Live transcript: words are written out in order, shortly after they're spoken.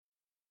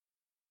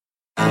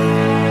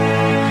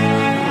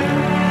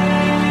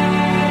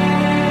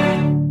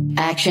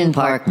Action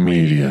Park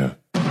Media.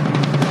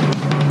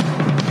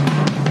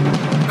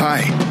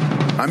 Hi,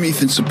 I'm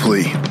Ethan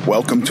Suplee.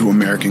 Welcome to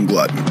American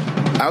Glutton.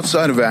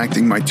 Outside of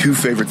acting, my two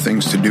favorite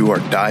things to do are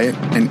diet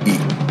and eat.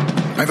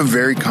 I have a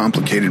very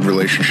complicated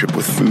relationship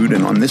with food,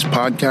 and on this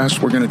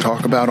podcast, we're going to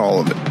talk about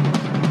all of it.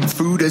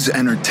 Food as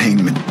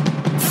entertainment,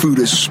 food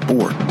as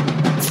sport,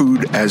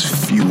 food as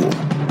fuel.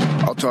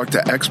 I'll talk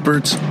to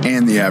experts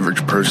and the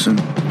average person,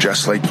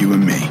 just like you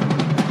and me.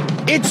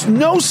 It's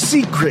no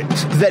secret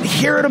that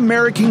here at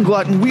American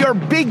Glutton, we are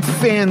big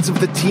fans of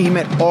the team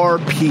at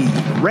RP,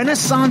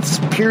 Renaissance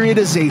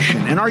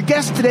Periodization, and our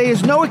guest today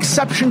is no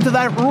exception to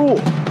that rule.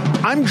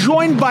 I'm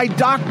joined by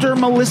Dr.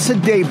 Melissa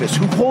Davis,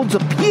 who holds a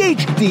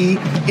PhD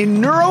in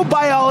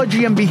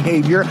neurobiology and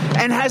behavior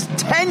and has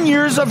 10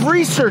 years of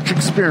research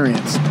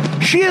experience.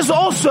 She is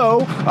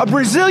also a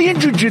Brazilian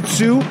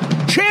Jiu-Jitsu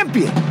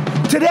champion.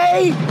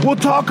 Today, we'll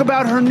talk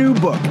about her new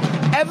book,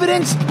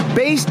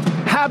 Evidence-Based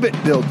Habit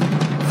Building.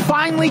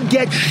 Finally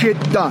Get Shit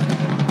Done.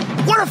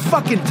 What a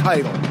fucking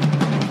title.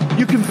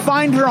 You can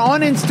find her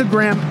on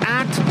Instagram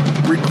at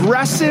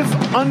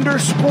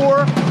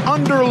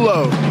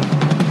regressive_underload.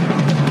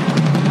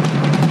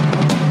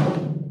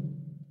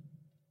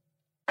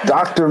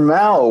 Dr.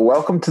 Mel,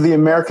 welcome to the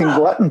American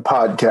Glutton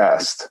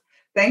podcast.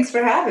 Thanks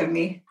for having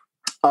me.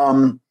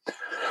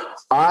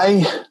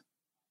 I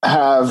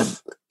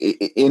have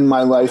in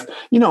my life,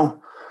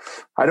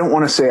 I don't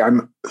want to say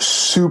I'm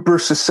super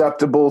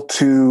susceptible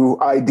to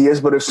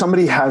ideas, but if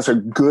somebody has a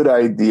good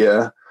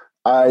idea,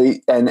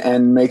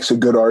 and makes a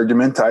good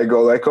argument, I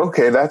go like,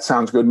 okay, that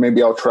sounds good.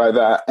 Maybe I'll try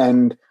that.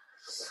 And,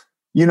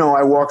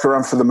 I walked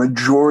around for the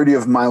majority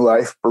of my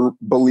life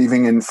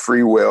believing in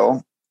free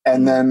will.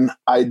 And then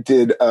I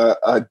did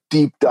a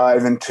deep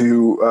dive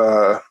into,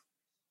 I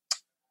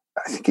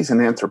think he's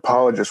an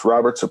anthropologist,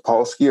 Robert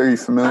Sapolsky. Are you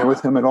familiar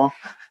with him at all?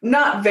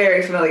 Not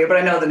very familiar, but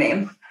I know the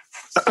name.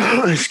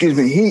 Excuse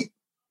me. He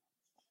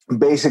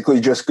basically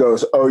just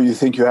goes, oh, you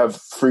think you have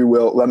free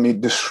will? Let me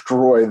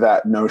destroy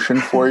that notion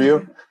for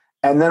you.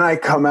 And then I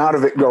come out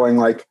of it going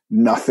like,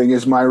 nothing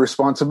is my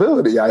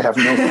responsibility. I have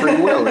no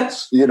free will.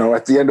 It's,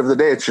 at the end of the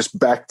day, it's just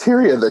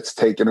bacteria that's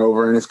taken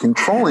over and is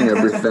controlling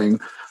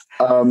everything.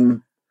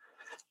 And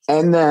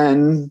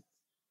then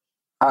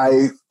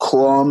I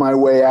claw my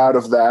way out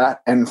of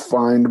that and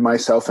find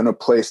myself in a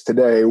place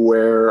today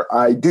where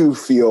I do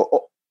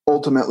feel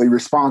ultimately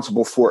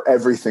responsible for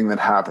everything that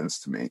happens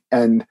to me.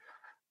 And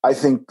I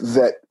think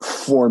that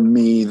for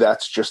me,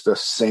 that's just a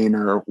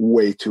saner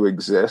way to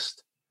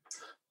exist.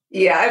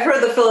 Yeah, I've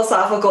heard the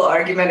philosophical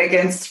argument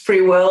against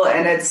free will,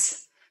 and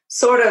it's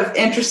sort of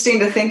interesting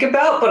to think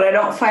about, but I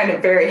don't find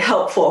it very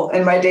helpful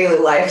in my daily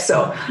life.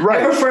 So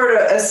right. I prefer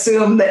to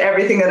assume that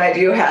everything that I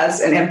do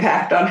has an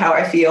impact on how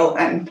I feel,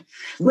 and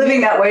living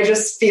that way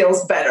just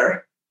feels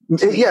better.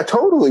 Yeah,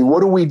 totally.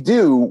 What do we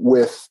do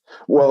with,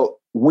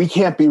 we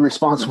can't be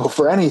responsible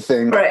for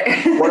anything.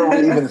 Right. What are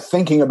we even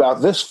thinking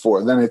about this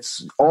for? Then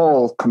it's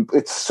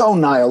so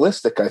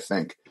nihilistic, I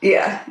think.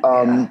 Yeah.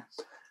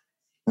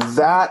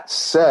 That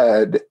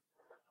said,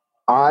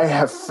 I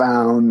have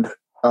found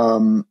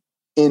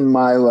in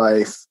my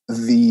life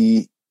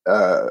the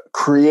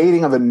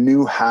creating of a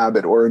new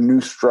habit or a new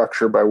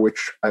structure by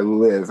which I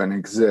live and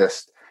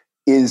exist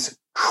is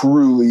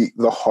truly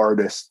the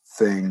hardest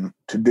thing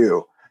to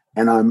do.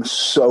 And I'm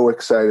so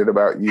excited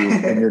about you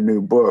and your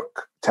new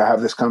book to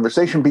have this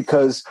conversation,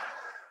 because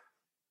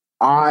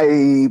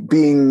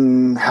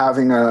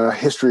having a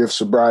history of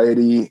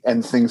sobriety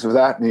and things of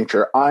that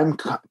nature, I'm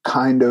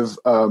kind of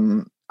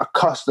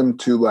accustomed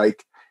to,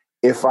 like,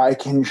 if I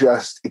can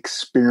just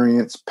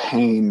experience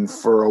pain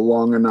for a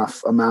long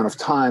enough amount of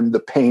time, the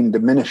pain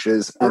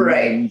diminishes. And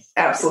right.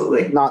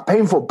 Absolutely. Not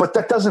painful, but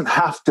that doesn't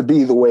have to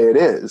be the way it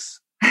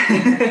is.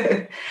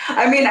 I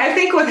mean, I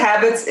think with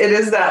habits, it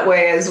is that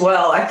way as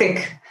well. I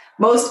think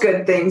most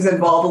good things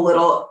involve a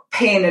little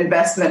pain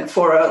investment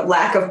for a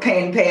lack of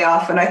pain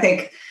payoff. And I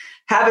think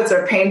habits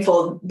are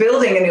painful.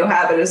 Building a new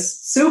habit is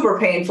super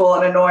painful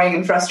and annoying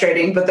and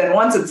frustrating. But then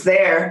once it's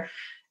there,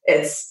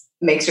 it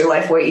makes your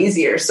life way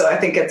easier. So I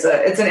think it's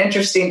an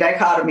interesting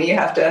dichotomy. You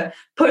have to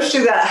push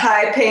through that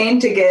high pain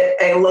to get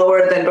a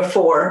lower than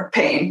before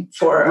pain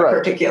for a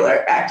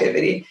particular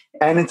activity.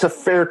 And it's a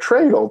fair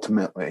trade,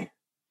 ultimately.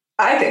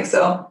 I think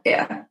so.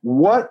 Yeah.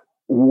 What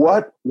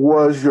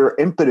was your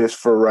impetus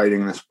for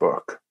writing this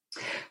book?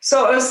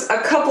 So it was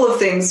a couple of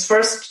things.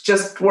 First,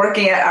 just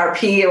working at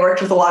RP, I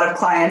worked with a lot of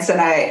clients, and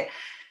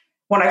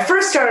when I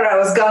first started, I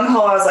was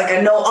gung-ho. I was like,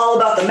 I know all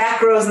about the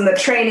macros and the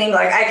training.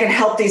 Like, I can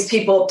help these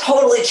people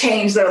totally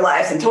change their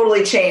lives and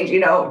totally change,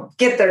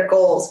 get their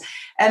goals.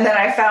 And then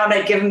I found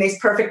I'd give them these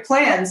perfect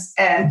plans,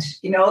 and,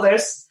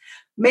 there's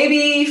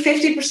maybe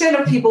 50%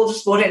 of people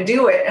just wouldn't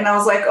do it. And I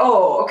was like,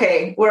 oh,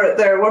 okay,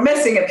 we're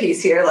missing a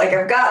piece here. Like,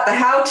 I've got the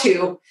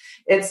how-to.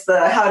 It's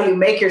the how do you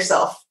make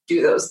yourself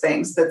do those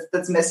things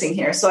that's missing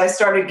here. So I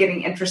started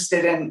getting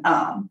interested in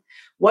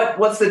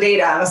what's the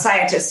data. I'm a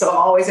scientist, so I'm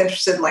always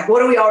interested in, like,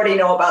 what do we already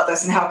know about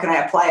this and how can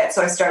I apply it?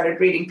 So I started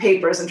reading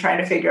papers and trying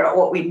to figure out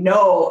what we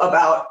know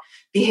about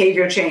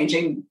behavior change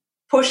and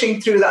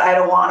pushing through the I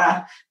don't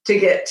wanna to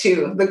get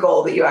to the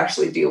goal that you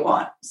actually do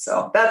want.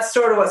 So that's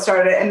sort of what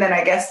started it. And then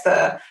I guess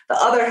the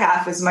other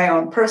half is my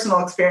own personal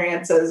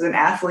experience as an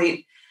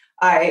athlete.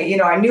 I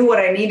knew what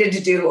I needed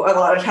to do a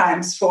lot of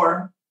times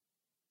for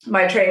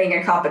my training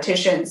and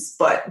competitions,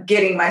 but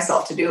getting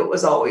myself to do it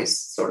was always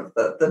sort of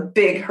the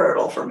big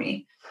hurdle for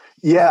me.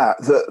 Yeah.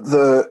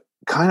 The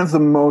kind of the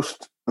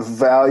most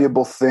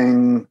valuable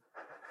thing,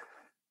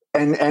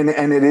 and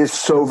it is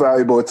so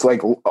valuable, it's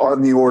like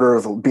on the order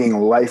of being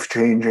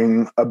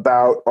life-changing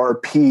about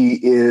RP,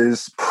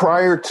 is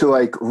prior to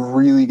like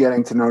really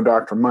getting to know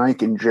Dr.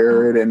 Mike and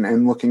Jared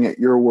and looking at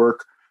your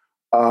work,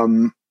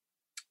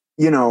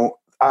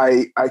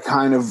 I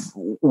kind of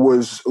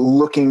was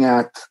looking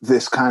at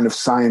this kind of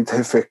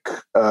scientific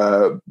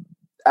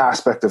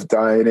aspect of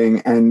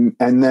dieting, and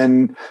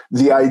then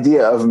the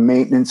idea of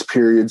maintenance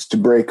periods to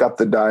break up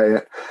the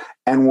diet.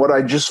 And what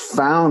I just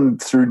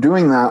found through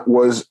doing that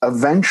was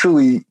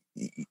eventually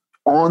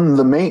on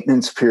the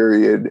maintenance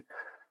period,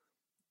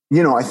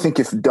 I think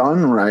if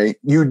done right,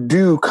 you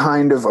do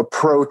kind of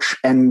approach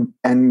and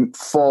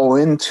fall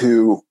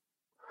into,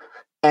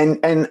 and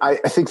I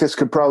think this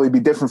could probably be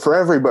different for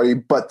everybody,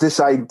 but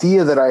this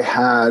idea that I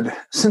had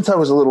since I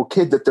was a little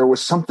kid that there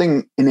was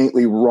something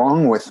innately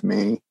wrong with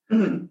me,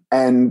 mm-hmm.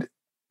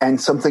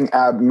 and something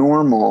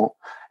abnormal.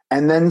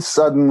 And then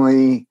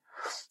suddenly,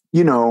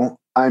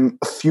 I'm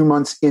a few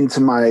months into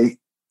my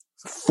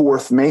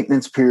 4th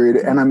maintenance period,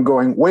 and I'm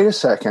going, wait a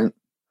second,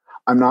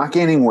 I'm not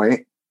gaining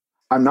weight.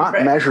 I'm not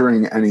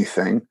measuring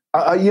anything.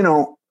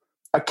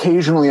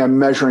 Occasionally I'm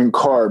measuring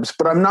carbs,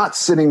 but I'm not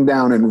sitting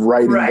down and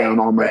writing down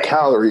all my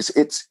calories.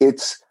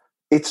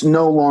 It's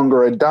no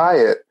longer a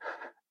diet.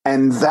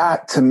 And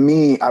that to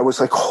me, I was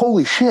like,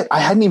 holy shit,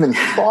 I hadn't even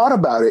thought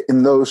about it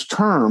in those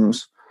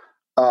terms.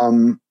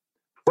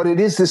 But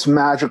it is this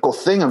magical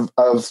thing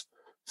of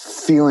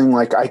feeling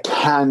like I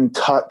can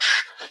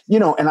touch,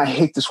 and I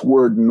hate this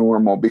word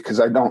normal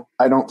because I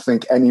don't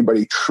think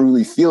anybody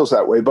truly feels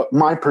that way, but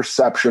my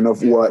perception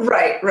of what,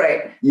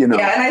 right. Yeah. And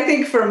I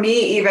think for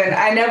me, even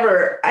I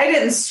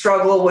didn't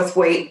struggle with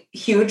weight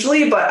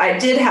hugely, but I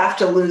did have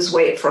to lose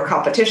weight for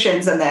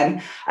competitions, and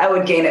then I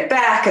would gain it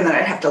back, and then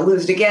I'd have to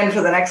lose it again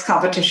for the next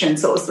competition.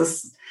 So it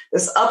was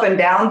this up and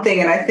down thing.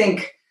 And I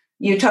think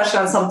you touched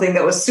on something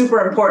that was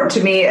super important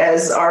to me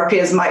as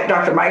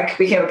Dr. Mike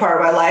became a part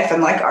of my life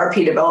and like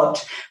RP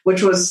developed,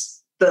 which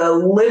was the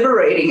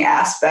liberating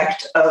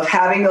aspect of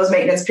having those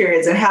maintenance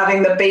periods and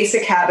having the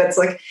basic habits.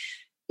 Like,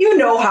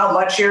 how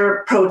much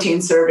your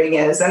protein serving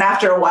is. And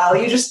after a while,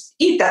 you just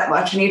eat that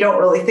much and you don't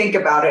really think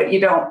about it.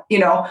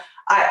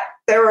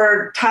 There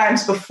were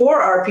times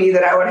before RP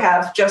that I would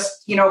have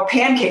just,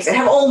 pancakes. I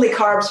have only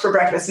carbs for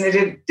breakfast. And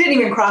it didn't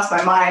even cross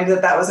my mind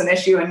that was an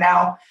issue. And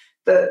now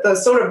the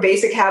sort of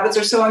basic habits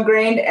are so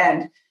ingrained,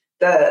 and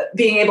the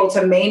being able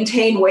to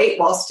maintain weight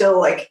while still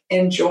like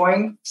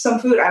enjoying some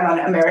food. I'm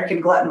an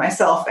American glutton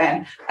myself,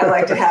 and I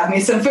like to have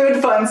me some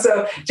food fun.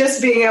 So just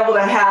being able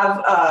to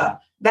have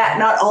that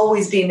not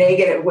always be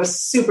negative was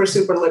super,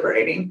 super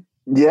liberating.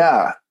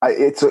 Yeah,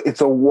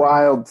 it's a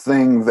wild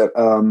thing that,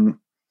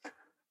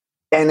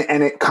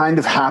 and it kind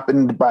of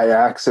happened by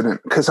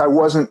accident, because I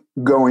wasn't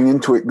going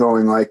into it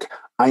going like,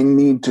 I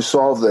need to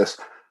solve this.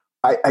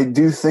 I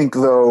do think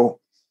though,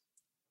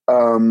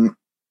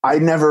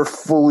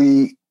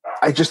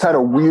 I just had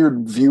a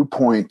weird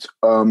viewpoint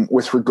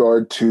with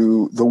regard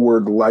to the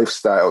word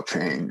lifestyle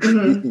change.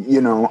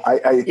 Mm-hmm.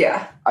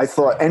 I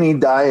thought any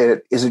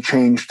diet is a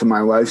change to my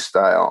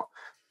lifestyle,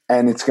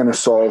 and it's going to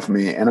solve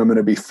me, and I'm going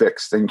to be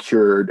fixed and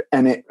cured.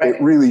 And it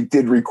really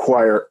did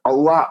require a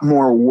lot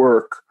more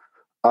work.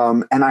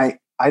 And I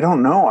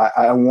don't know.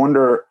 I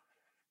wonder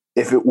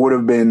if it would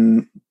have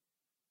been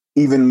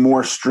even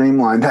more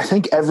streamlined. I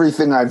think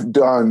everything I've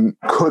done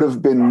could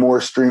have been more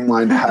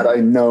streamlined had I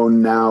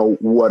known now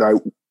what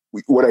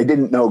I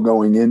didn't know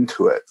going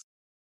into it.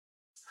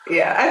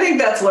 Yeah, I think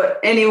that's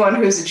what anyone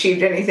who's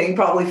achieved anything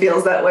probably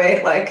feels that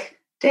way. Like,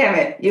 damn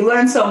it, you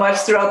learn so much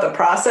throughout the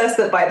process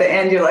that by the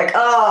end you're like,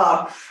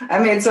 oh, I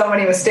made so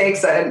many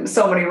mistakes. I had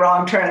so many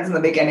wrong turns in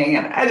the beginning.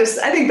 And I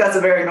think that's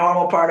a very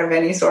normal part of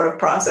any sort of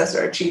process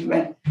or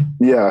achievement.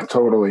 Yeah,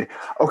 totally.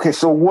 Okay,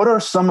 so what are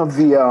some of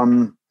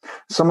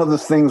the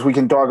things we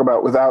can talk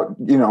about without,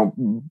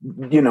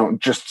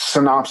 just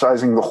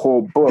synopsizing the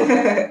whole book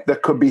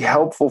that could be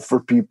helpful for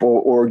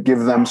people or give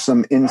them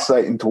some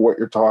insight into what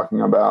you're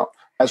talking about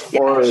as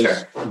far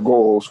as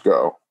goals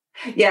go?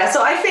 Yeah.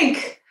 So I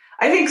think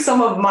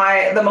some of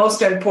the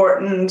most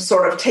important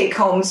sort of take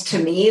homes to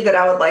me that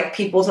I would like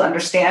people to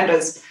understand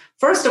is,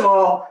 first of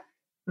all,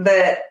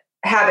 that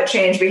habit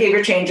change,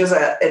 behavior change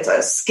it's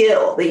a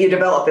skill that you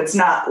develop. It's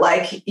not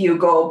like you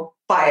go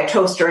buy a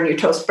toaster and you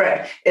toast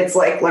bread. It's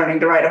like learning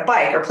to ride a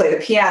bike or play the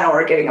piano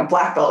or getting a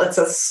black belt. It's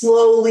a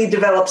slowly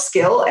developed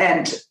skill.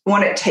 And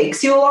when it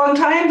takes you a long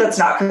time, that's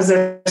not because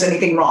there's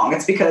anything wrong.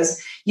 It's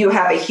because you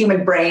have a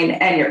human brain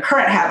and your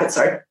current habits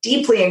are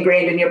deeply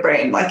ingrained in your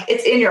brain. Like,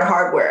 it's in your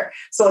hardware.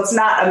 So it's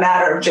not a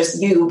matter of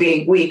just you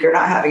being weak or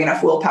not having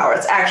enough willpower.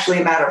 It's actually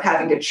a matter of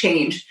having to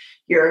change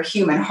your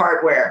human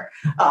hardware.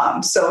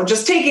 So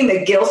just taking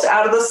the guilt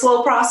out of the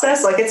slow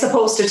process, like it's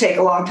supposed to take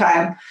a long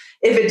time.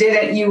 If it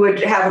didn't, you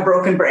would have a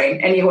broken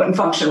brain and you wouldn't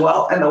function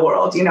well in the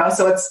world,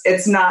 So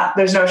it's not,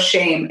 there's no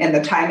shame in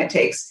the time it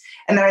takes.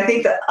 And then I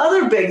think the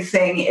other big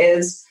thing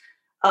is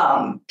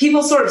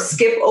people sort of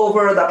skip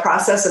over the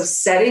process of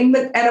setting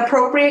an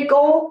appropriate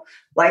goal,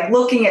 like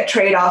looking at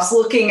trade-offs,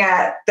 looking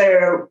at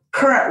their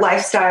current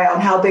lifestyle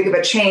and how big of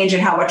a change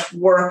and how much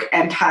work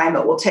and time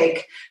it will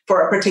take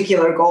for a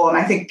particular goal. And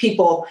I think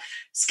people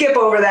skip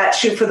over that,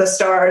 shoot for the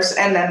stars,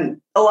 and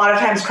then a lot of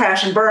times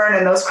crash and burn.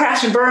 And those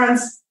crash and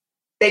burns,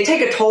 they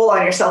take a toll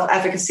on your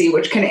self-efficacy,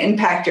 which can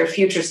impact your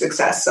future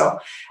success. So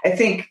I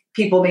think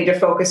people need to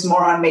focus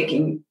more on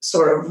making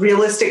sort of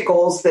realistic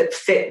goals that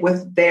fit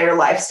with their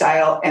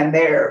lifestyle and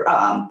their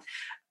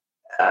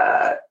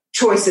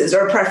choices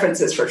or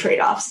preferences for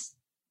trade-offs.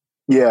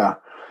 Yeah.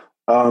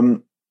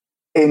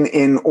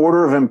 In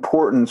order of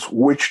importance,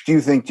 which do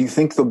you think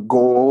the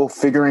goal,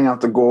 figuring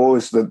out the goal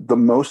is the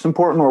most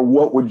important, or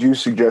what would you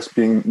suggest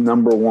being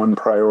number one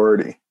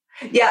priority?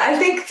 Yeah, I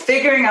think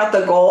figuring out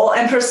the goal.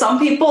 And for some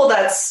people,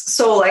 that's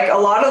so like a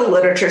lot of the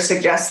literature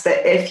suggests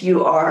that if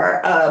you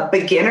are a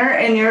beginner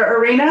in your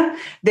arena,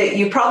 that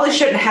you probably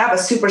shouldn't have a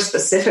super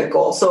specific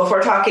goal. So if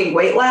we're talking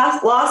weight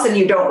loss and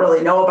you don't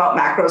really know about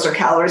macros or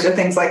calories or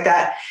things like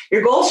that,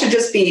 your goal should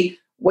just be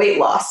weight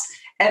loss.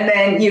 And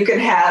then you can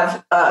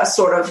have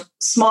sort of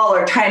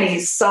smaller, tiny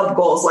sub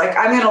goals. Like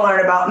I'm going to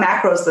learn about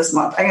macros this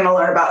month. I'm going to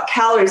learn about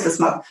calories this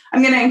month.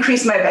 I'm going to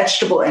increase my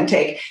vegetable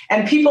intake.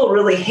 And people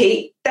really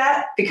hate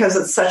that because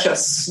it's such a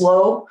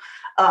slow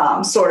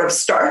sort of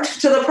start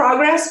to the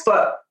progress.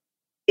 But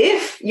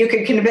if you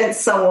could convince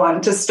someone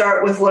to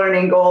start with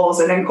learning goals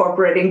and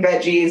incorporating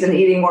veggies and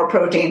eating more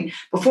protein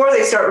before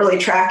they start really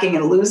tracking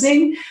and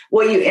losing,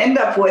 what you end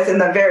up with in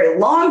the very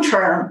long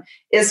term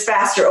is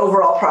faster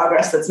overall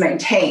progress that's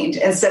maintained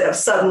instead of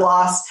sudden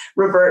loss,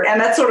 revert, and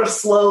that sort of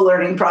slow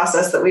learning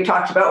process that we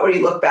talked about where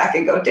you look back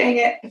and go, dang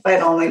it, if I'd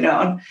only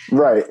known.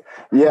 Right.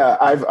 Yeah,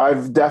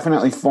 I've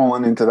definitely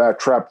fallen into that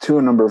trap too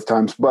a number of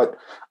times, but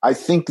I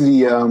think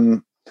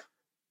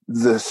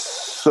the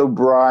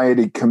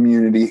sobriety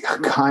community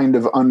kind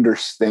of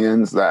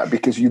understands that,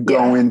 because you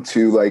go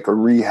into like a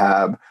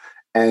rehab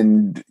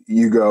and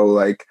you go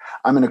like,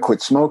 I'm going to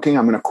quit smoking.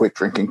 I'm going to quit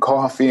drinking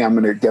coffee. I'm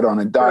going to get on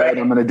a diet. Right.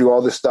 I'm going to do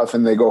all this stuff.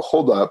 And they go,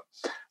 hold up.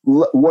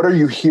 What are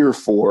you here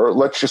for?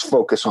 Let's just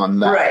focus on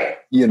that. Right.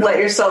 Let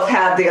yourself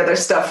have the other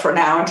stuff for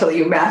now until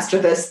you master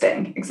this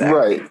thing. Exactly.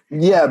 Right.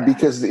 Yeah.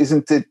 Because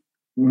isn't it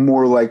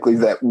more likely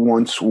that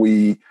once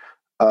we,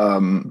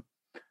 I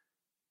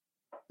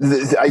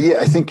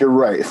think you're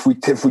right. If we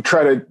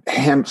try to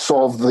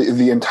solve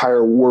the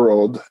entire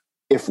world,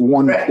 if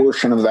one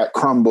portion of that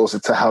crumbles,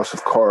 it's a house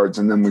of cards,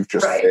 and then we've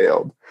just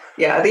failed.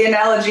 Yeah,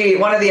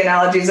 one of the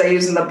analogies I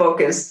use in the book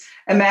is,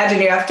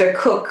 imagine you have to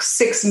cook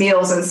 6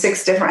 meals in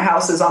 6 different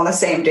houses on the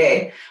same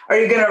day. Are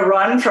you going to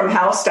run from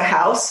house to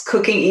house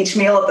cooking each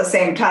meal at the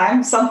same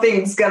time?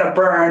 Something's going to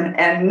burn,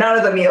 and none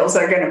of the meals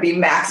are going to be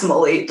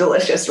maximally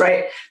delicious,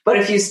 right? But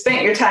if you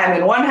spent your time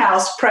in one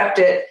house, prepped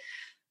it,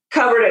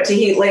 covered it to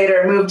heat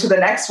later, moved to the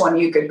next one,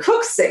 you could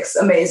cook 6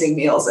 amazing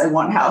meals in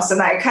one house. And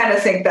I kind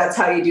of think that's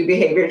how you do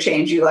behavior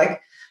change. You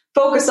like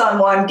focus on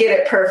one, get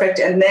it perfect,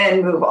 and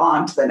then move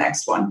on to the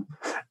next one.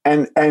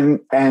 And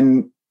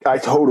I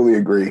totally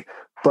agree.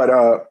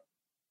 But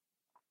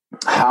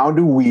how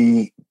do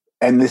we,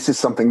 and this is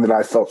something that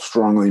I felt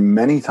strongly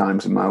many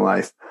times in my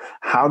life,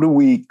 how do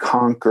we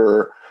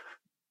conquer,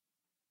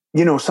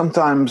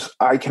 sometimes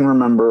I can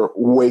remember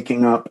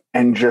waking up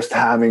and just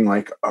having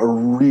like a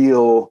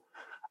real,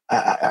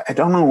 I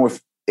don't know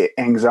if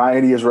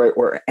anxiety is right,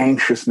 or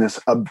anxiousness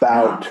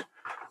about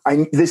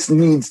this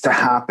needs to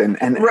happen.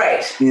 And,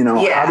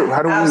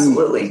 how do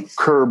absolutely. We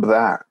curb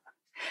that?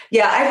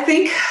 Yeah, I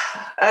think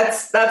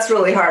that's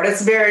really hard.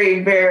 It's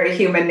very, very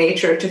human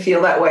nature to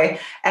feel that way.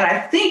 And I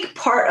think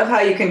part of how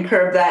you can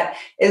curb that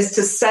is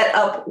to set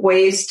up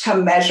ways to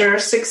measure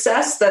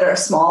success that are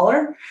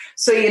smaller.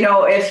 So,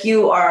 if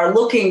you are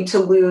looking to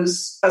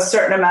lose a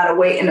certain amount of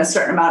weight in a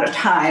certain amount of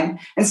time,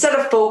 instead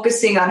of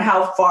focusing on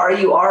how far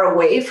you are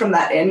away from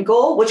that end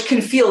goal, which can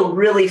feel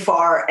really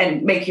far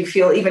and make you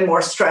feel even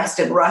more stressed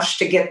and rushed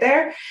to get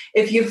there,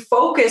 if you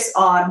focus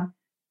on,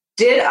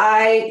 did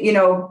I,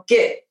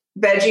 get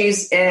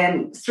veggies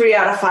in 3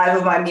 out of 5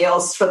 of my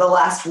meals for the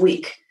last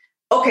week?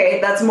 Okay,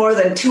 that's more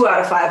than 2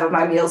 out of 5 of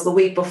my meals the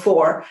week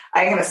before.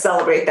 I'm going to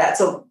celebrate that.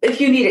 So if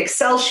you need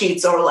Excel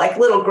sheets or like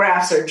little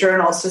graphs or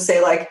journals to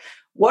say like,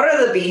 what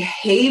are the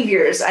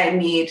behaviors I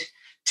need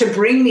to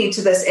bring me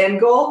to this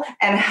end goal,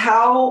 and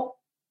how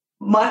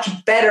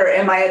much better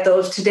am I at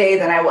those today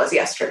than I was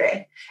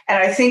yesterday?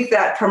 And I think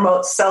that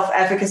promotes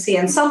self-efficacy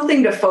and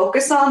something to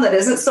focus on that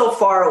isn't so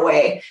far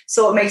away.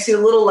 So it makes you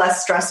a little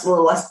less stressed, a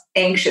little less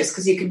anxious,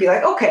 because you can be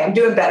like, okay, I'm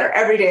doing better.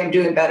 Every day I'm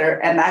doing better.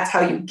 And that's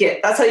how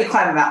you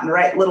climb a mountain,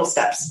 right? Little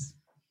steps.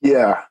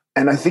 Yeah.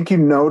 And I think you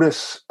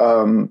notice,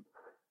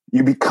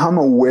 you become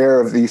aware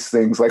of these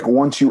things. Like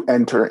once you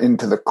enter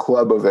into the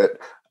club of it,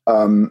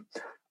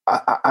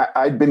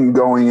 I'd been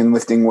going and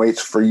lifting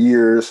weights for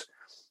years.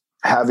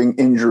 having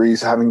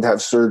injuries, having to have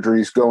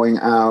surgeries, going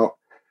out.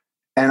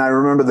 And I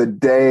remember the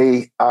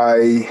day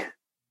I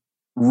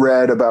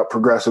read about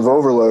progressive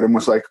overload and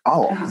was like,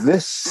 oh,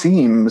 this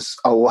seems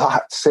a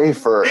lot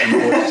safer and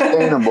more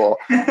sustainable,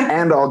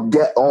 and I'll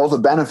get all the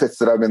benefits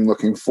that I've been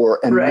looking for,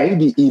 and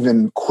maybe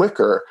even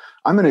quicker.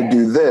 I'm going to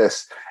do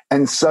this.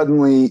 And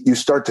suddenly you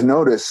start to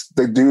notice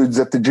the dudes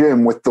at the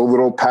gym with the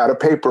little pad of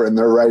paper and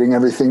they're writing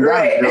everything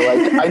down. And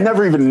you're like, I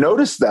never even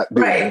noticed that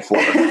dude before.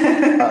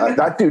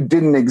 That dude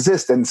didn't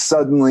exist. And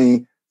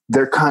suddenly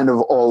they're kind of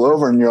all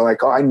over and you're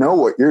like, oh, I know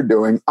what you're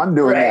doing. I'm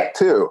doing that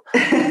too.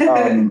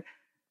 I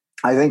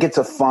think it's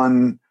a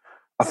fun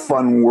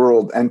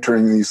world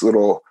entering these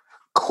little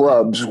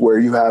clubs where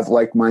you have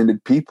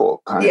like-minded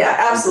people.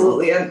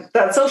 Absolutely. And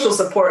that social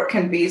support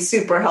can be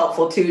super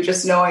helpful too.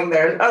 Just knowing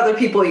there are other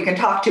people you can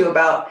talk to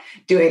about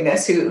doing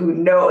this who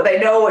know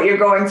what you're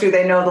going through.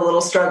 They know the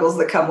little struggles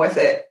that come with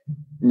it.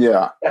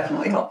 Yeah.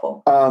 Definitely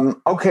helpful.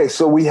 Okay.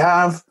 So we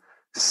have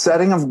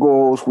setting of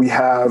goals. We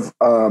have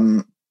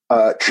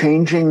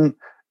changing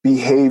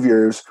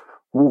behaviors.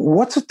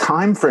 What's a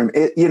time frame?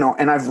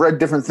 And I've read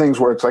different things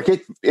where it's like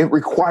it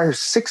requires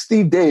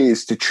 60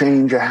 days to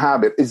change a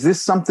habit. Is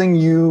this something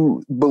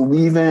you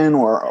believe in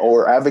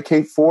or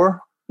advocate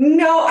for?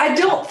 No, I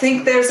don't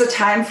think there's a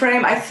time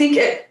frame. I think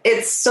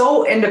it's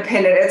so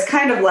independent. It's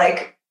kind of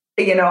like,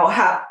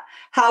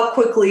 how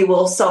quickly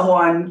will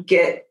someone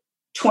get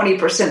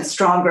 20%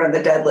 stronger in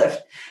the deadlift?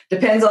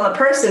 Depends on the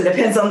person,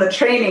 depends on the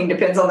training,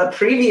 depends on the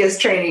previous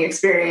training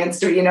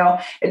experience.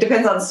 It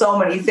depends on so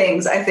many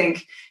things. I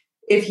think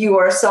if you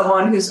are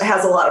someone who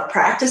has a lot of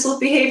practice with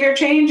behavior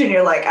change and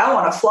you're like, I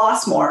want to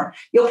floss more,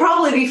 you'll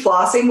probably be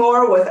flossing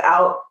more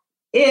without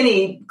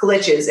any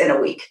glitches in a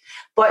week.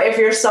 But if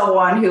you're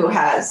someone who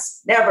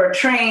has never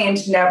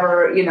trained,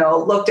 never,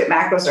 looked at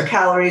macros or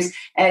calories,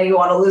 and you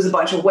want to lose a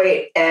bunch of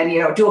weight and,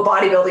 do a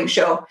bodybuilding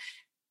show,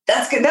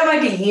 that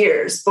might be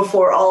years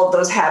before all of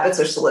those habits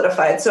are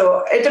solidified.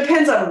 So it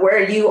depends on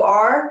where you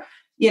are.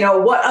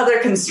 What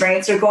other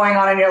constraints are going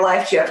on in your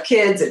life? Do you have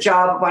kids, a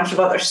job, a bunch of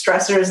other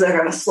stressors that are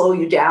going to slow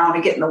you down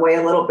and get in the way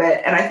a little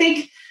bit? And I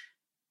think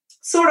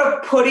sort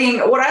of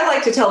what I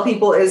like to tell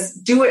people is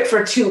do it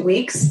for 2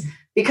 weeks,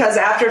 because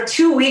after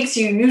 2 weeks,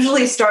 you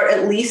usually start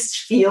at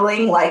least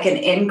feeling like an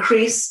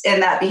increase in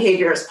that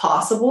behavior is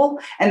possible.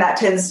 And that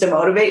tends to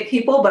motivate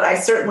people. But I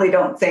certainly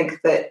don't think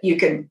that you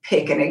can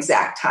pick an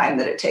exact time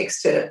that it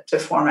takes to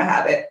form a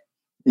habit.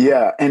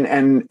 Yeah.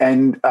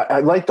 And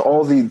I liked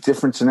all the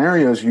different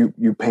scenarios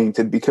you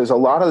painted, because a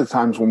lot of the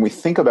times when we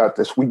think about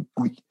this,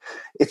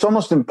 it's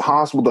almost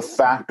impossible to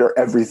factor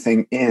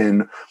everything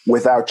in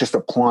without just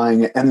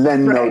applying it and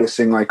then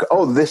noticing like,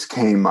 oh, this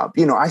came up.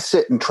 I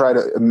sit and try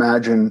to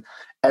imagine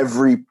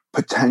every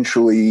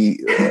potential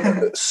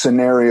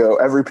scenario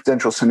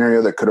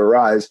that could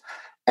arise.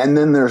 And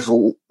then there's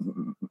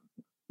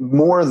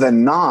more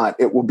than not,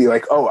 it will be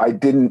like, oh, I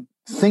didn't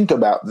think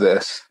about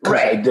this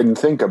because I didn't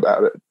think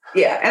about it.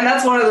 Yeah. And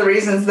that's one of the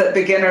reasons that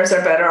beginners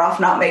are better off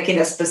not making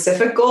a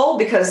specific goal,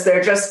 because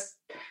they're just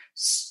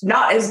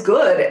not as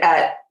good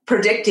at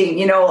predicting.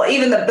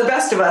 Even the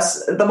best of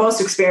us, the most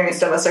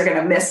experienced of us, are going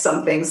to miss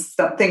some things.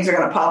 Some things are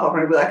going to pop up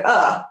and be like,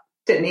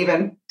 didn't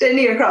even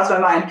cross my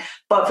mind.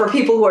 But for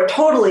people who are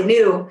totally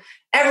new,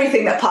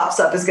 everything that pops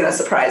up is going to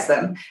surprise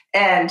them.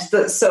 And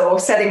so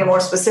setting a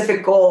more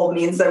specific goal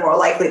means they're more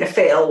likely to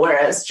fail,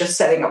 whereas just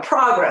setting a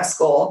progress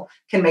goal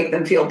can make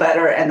them feel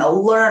better, and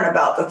they'll learn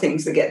about the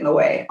things that get in the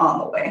way on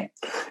the way.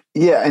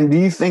 Yeah. And do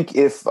you think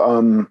if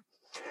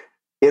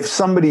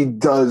somebody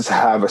does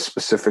have a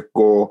specific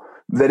goal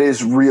that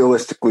is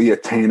realistically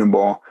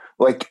attainable,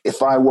 like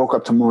if I woke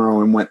up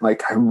tomorrow and went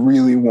like, I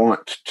really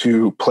want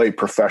to play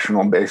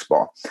professional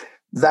baseball,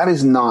 that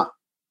is not,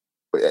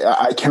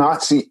 I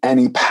cannot see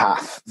any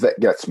path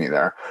that gets me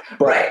there.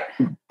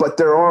 But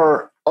there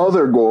are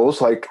other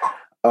goals. Like,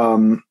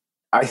 I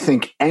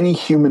think any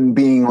human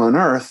being on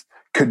earth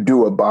could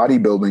do a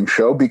bodybuilding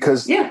show,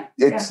 because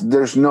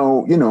there's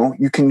no,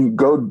 you can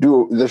go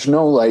do, there's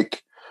no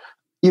like,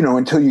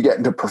 until you get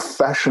into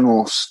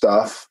professional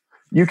stuff,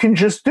 you can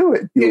just do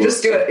it. You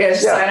just do it. Yeah,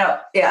 just sign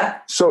up. Yeah.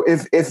 So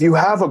if you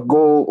have a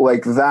goal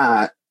like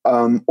that,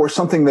 or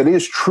something that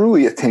is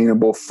truly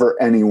attainable for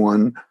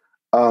anyone,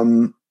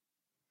 I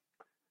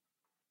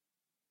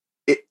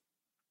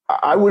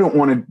wouldn't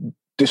want to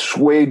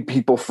dissuade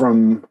people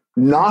from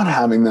not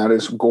having that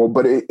as a goal,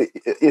 but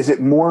is it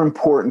more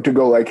important to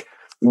go like,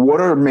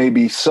 what are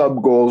maybe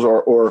sub goals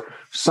or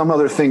some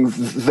other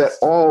things that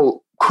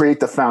all create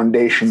the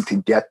foundation to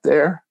get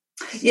there?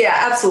 Yeah,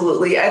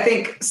 absolutely. I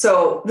think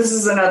so. This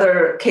is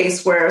another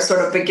case where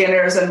sort of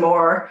beginners and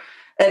more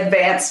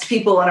advanced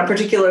people in a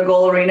particular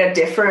goal arena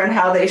differ in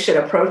how they should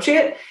approach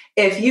it.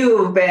 If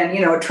you've been,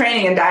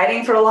 training and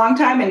dieting for a long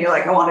time and you're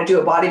like, I want to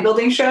do a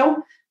bodybuilding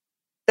show,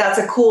 that's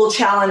a cool,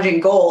 challenging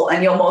goal,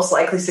 and you'll most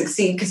likely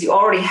succeed because you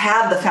already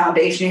have the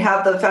foundation. You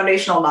have the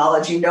foundational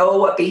knowledge. You know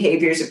what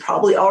behaviors. You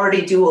probably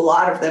already do a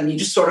lot of them. You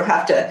just sort of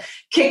have to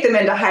kick them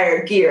into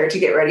higher gear to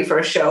get ready for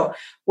a show.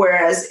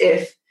 Whereas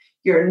if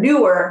you're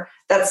newer,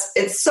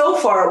 it's so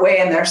far away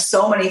and there's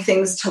so many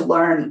things to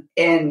learn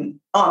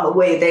on the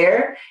way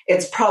there.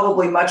 It's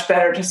probably much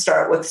better to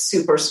start with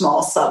super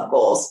small sub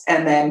goals.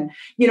 And then,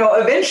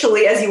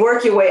 eventually as you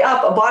work your way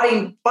up, a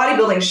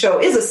bodybuilding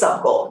show is a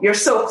sub goal. You're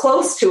so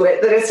close to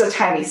it that it's a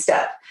tiny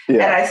step.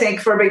 Yeah. And I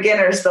think for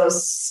beginners,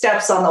 those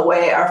steps on the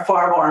way are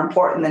far more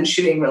important than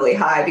shooting really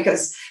high,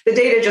 because the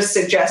data just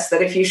suggests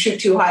that if you shoot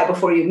too high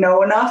before you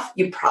know enough,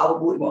 you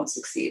probably won't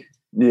succeed.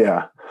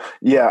 Yeah.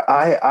 Yeah.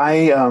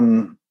 I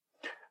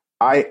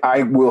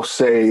will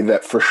say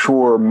that for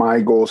sure my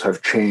goals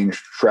have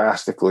changed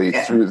drastically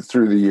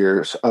through the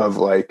years of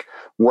like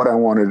what I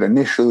wanted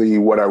initially,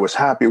 what I was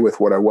happy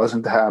with, what I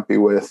wasn't happy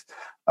with,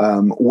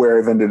 where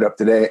I've ended up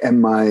today.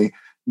 And my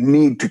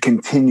need to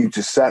continue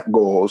to set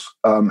goals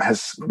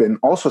has been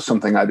also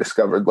something I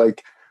discovered.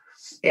 Like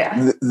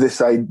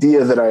this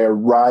idea that I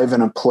arrive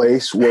in a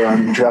place where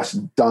I'm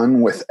just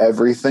done with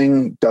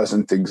everything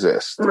doesn't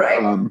exist.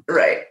 Right.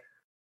 Right.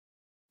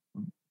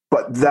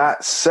 But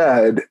that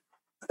said,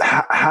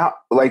 how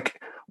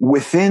like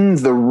within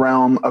the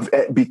realm of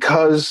it,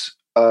 because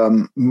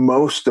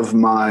most of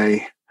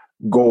my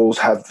goals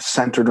have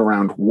centered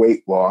around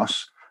weight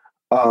loss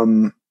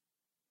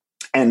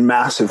and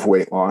massive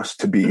weight loss,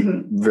 to be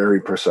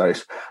very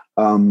precise.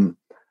 Do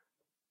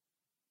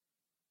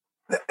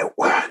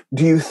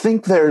you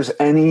think there's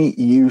any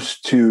use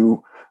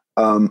to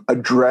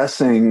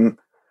addressing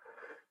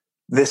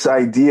this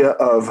idea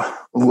of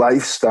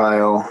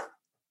lifestyle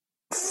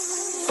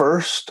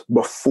first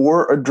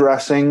before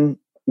addressing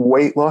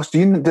weight loss?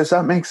 Does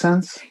that make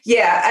sense?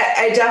 Yeah,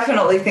 I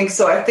definitely think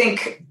so. I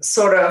think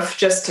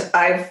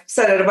I've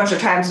said it a bunch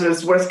of times, but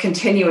it's worth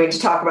continuing to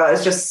talk about,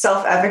 is just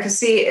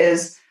self-efficacy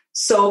is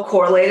so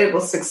correlated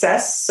with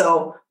success.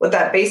 So what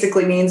that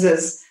basically means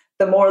is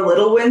the more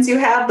little wins you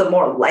have, the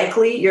more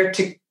likely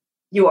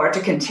you are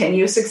to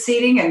continue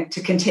succeeding and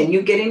to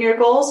continue getting your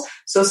goals.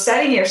 So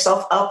setting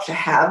yourself up to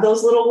have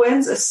those little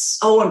wins is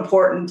so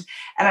important.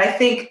 And I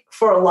think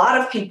for a lot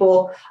of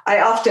people,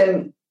 I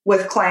often,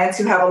 with clients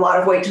who have a lot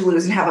of weight to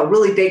lose and have a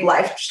really big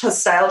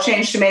lifestyle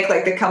change to make,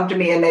 like they come to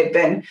me and they've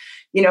been,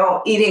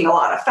 eating a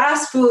lot of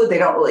fast food. They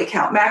don't really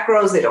count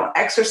macros. They don't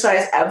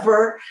exercise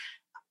ever.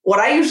 What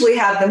I usually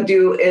have them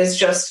do is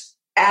just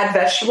add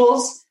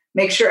vegetables,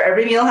 make sure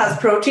every meal has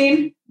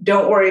protein.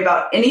 Don't worry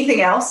about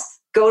anything else.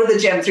 Go to the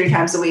gym 3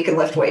 times a week and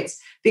lift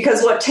weights.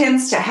 Because what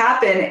tends to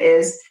happen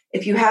is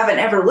if you haven't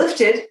ever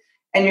lifted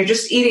and you're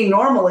just eating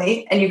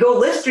normally and you go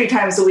lift 3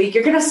 times a week,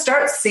 you're going to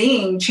start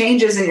seeing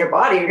changes in your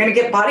body. You're going to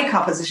get body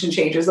composition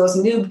changes. Those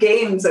new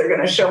gains are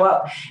going to show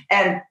up.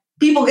 And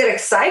people get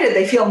excited.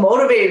 They feel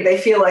motivated. They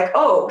feel like,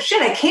 oh,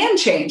 shit, I can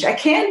change. I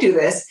can do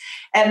this.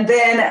 And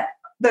then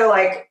they're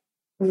like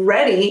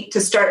ready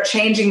to start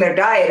changing their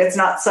diet. It's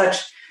not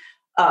such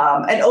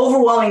an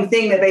overwhelming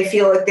thing that they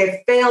feel like they've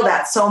failed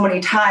at so many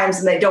times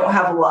and they don't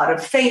have a lot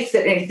of faith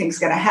that anything's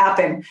going to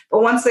happen.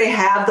 But once they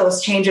have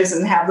those changes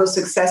and have those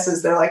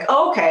successes, they're like,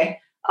 oh,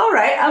 okay, all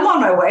right, I'm on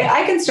my way.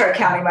 I can start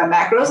counting my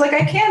macros. Like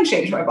I can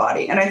change my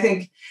body. And I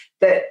think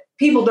that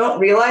people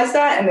don't realize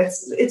that. And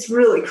it's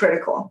really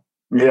critical.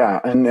 Yeah.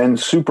 And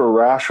super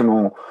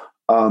rational.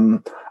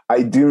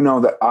 I do know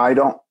that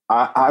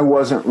I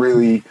wasn't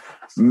really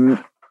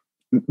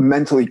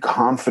mentally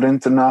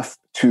confident enough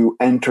to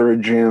enter a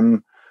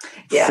gym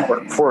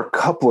for a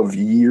couple of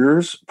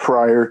years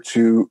prior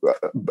to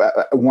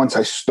once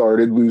I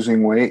started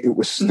losing weight. It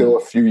was still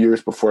a few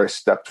years before I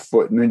stepped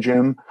foot in the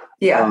gym.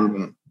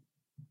 Yeah.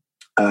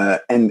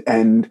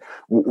 And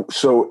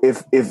so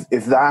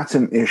if that's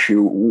an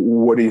issue,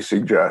 what do you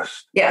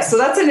suggest? Yeah. So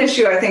that's an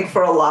issue, I think,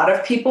 for a lot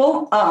of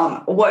people.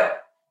 What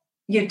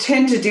you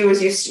tend to do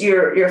is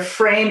you're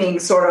framing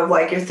sort of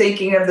like you're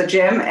thinking of the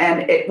gym,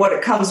 and what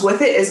it comes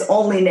with it is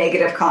only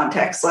negative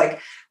context. Like,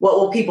 what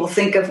will people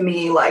think of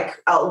me?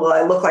 Like, will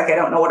I look like I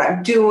don't know what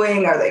I'm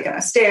doing? Are they going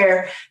to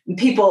stare?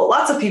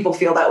 Lots of people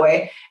feel that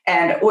way.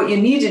 And what you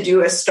need to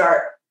do is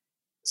start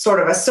sort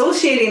of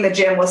associating the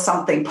gym with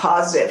something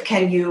positive.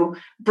 Can you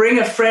bring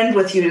a friend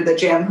with you to the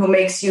gym who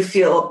makes you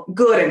feel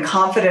good and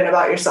confident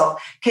about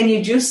yourself? Can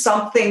you do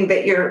something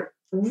that you're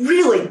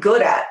really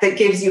good at that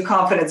gives you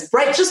confidence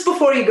right just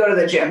before you go to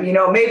the gym?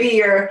 Maybe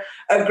you're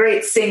a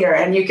great singer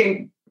and you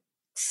can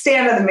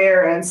stand in the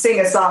mirror and sing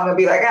a song and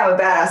be like, I'm a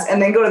badass,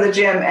 and then go to the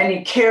gym and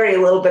you carry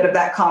a little bit of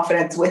that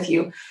confidence with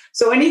you.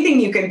 So anything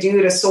you can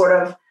do to sort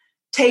of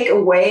take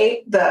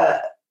away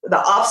the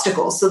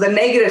obstacles. So the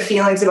negative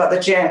feelings about the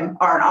gym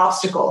are an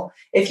obstacle.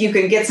 If you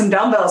can get some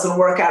dumbbells and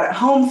work out at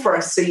home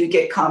first, so you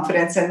get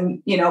confidence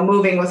and,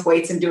 moving with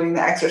weights and doing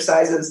the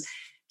exercises,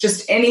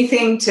 just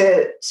anything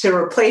to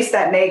replace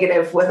that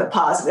negative with a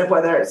positive,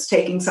 whether it's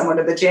taking someone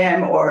to the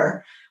gym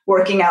or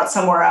working out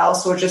somewhere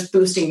else or just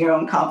boosting your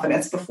own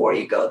confidence before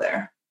you go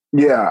there.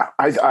 Yeah,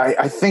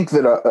 I think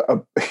that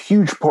a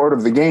huge part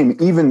of the game,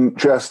 even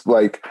just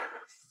like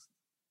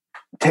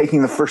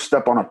taking the first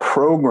step on a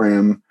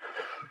program,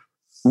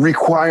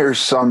 requires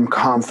some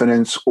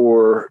confidence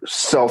or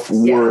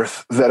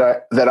self-worth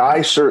that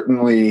I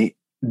certainly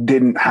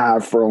didn't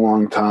have for a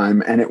long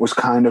time. And it was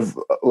kind of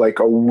like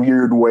a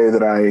weird way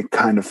that I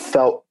kind of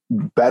felt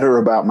better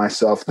about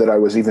myself, that I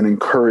was even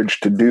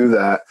encouraged to do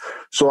that.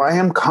 So I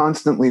am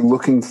constantly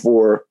looking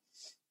for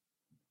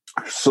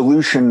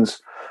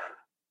solutions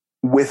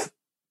with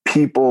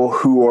people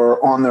who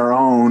are on their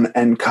own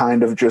and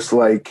kind of just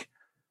like,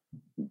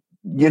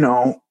 you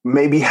know,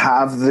 maybe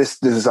have this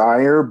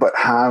desire, but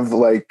have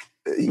like,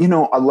 you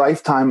know, a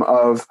lifetime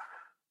of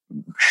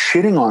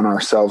shitting on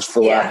ourselves,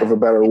 for lack of a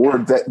better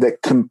word,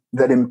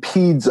 that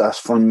impedes us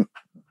from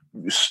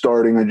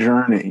starting a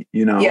journey,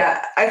 you know?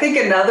 Yeah. I think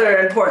another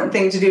important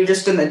thing to do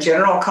just in the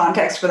general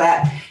context for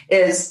that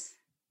is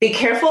be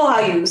careful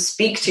how you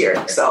speak to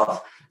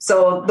yourself.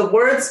 So the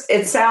words,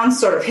 it sounds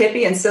sort of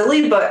hippie and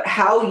silly, but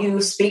how you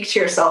speak to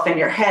yourself in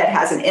your head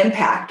has an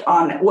impact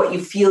on what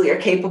you feel you're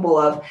capable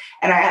of.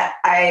 And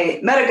I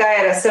met a guy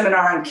at a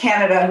seminar in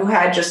Canada who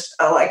had just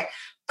a like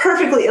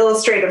perfectly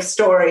illustrative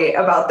story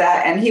about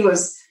that. And he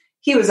was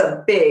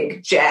a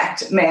big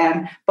jacked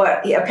man,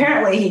 but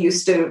apparently he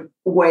used to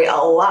weigh a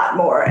lot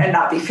more and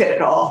not be fit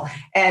at all.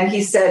 And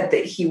he said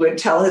that he would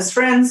tell his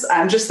friends,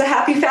 I'm just the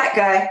happy fat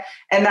guy.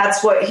 And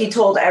that's what he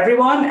told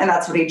everyone. And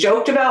that's what he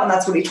joked about. And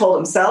that's what he told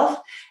himself.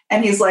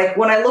 And he's like,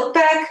 when I look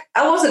back,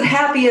 I wasn't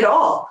happy at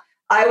all.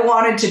 I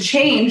wanted to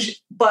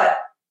change, but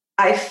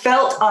I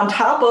felt on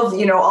top of,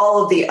 you know,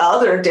 all of the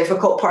other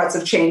difficult parts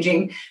of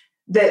changing,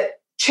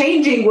 that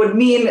changing would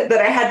mean that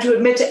I had to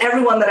admit to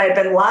everyone that I'd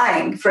been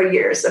lying for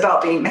years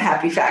about being the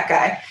happy fat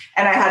guy.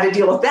 And I had to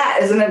deal with that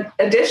as an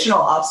additional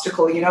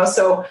obstacle, you know?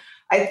 So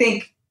I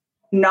think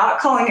not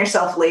calling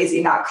yourself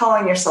lazy, not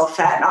calling yourself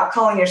fat, not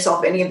calling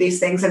yourself any of these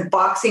things and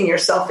boxing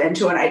yourself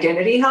into an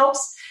identity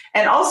helps.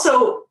 And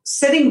also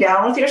sitting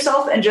down with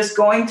yourself and just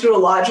going through a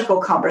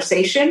logical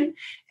conversation.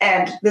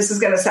 And this is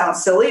going to sound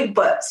silly,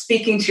 but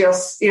speaking to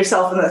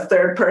yourself in the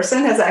third person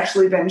has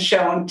actually been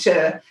shown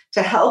to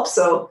help.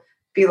 So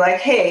be like,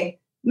 hey,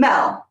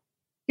 Mel,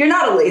 you're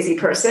not a lazy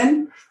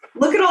person.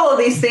 Look at all of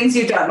these things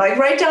you've done. Like,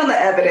 write down the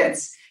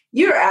evidence.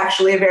 You're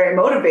actually a very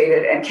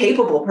motivated and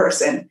capable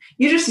person.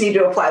 You just need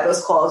to apply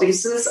those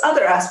qualities to this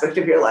other aspect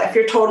of your life.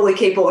 You're totally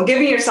capable. And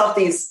giving yourself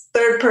these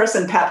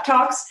third-person pep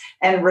talks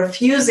and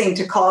refusing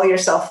to call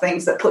yourself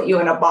things that put you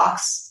in a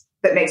box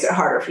that makes it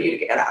harder for you to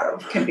get out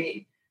of can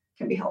be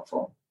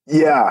helpful.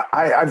 Yeah,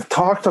 I've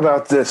talked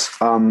about this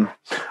a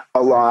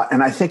lot,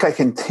 and I think I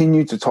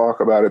continue to talk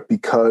about it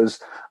because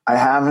I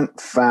haven't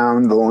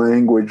found the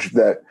language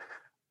that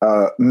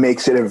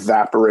makes it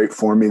evaporate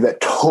for me, that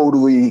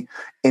totally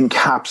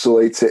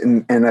encapsulates it.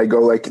 And I go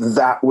like,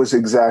 that was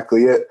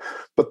exactly it.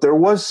 But there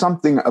was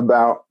something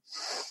about,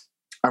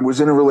 I was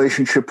in a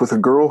relationship with a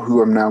girl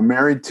who I'm now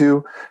married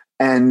to,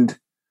 and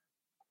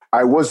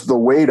I was the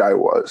weight I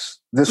was.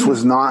 This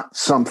was not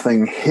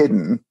something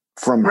hidden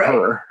from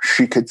her.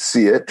 She could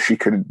see it. She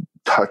could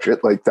touch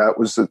it. Like that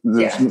was,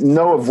 there's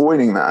no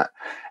avoiding that.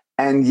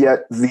 And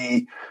yet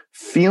the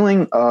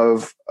feeling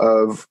of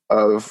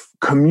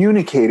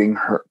communicating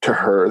to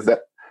her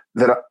that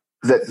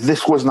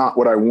this was not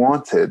what I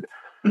wanted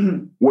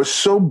was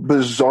so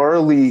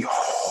bizarrely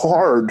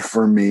hard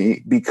for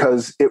me,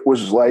 because it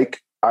was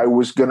like I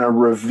was going to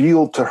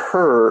reveal to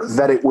her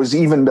that it was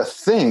even the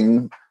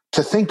thing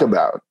to think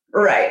about.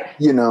 Right.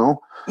 You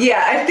know?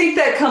 Yeah, I think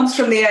that comes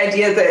from the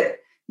idea that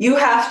you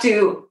have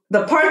to,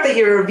 the part that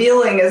you're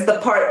revealing is the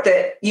part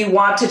that you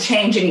want to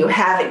change and you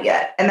haven't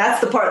yet. And that's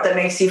the part that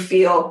makes you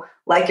feel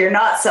like you're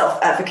not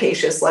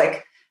self-efficacious.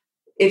 Like,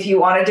 if you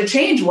wanted to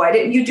change, why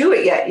didn't you do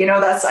it yet? You know,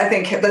 that's, I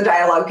think, the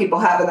dialogue people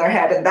have in their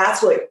head, and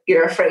that's what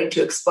you're afraid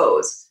to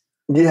expose.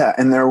 Yeah.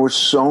 And there was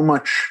so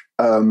much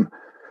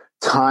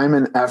time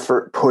and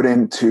effort put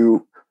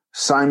into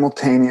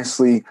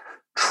simultaneously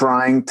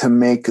trying to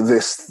make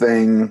this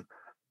thing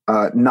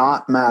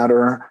not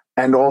matter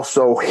and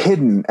also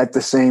hidden at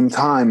the same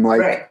time.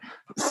 Like,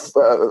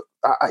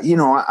 you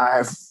know,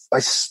 I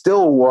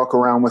still walk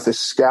around with a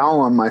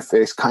scowl on my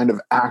face kind of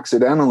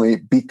accidentally,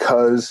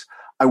 because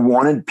I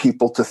wanted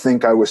people to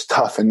think I was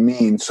tough and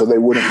mean so they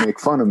wouldn't make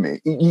fun of me.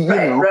 You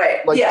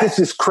know, this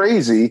is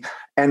crazy.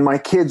 And my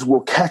kids will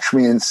catch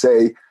me and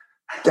say,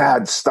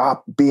 Dad,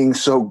 stop being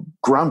so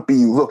grumpy.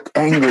 You look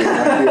angry. And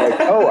I'd be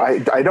like, oh,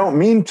 I don't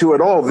mean to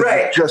at all. This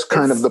is just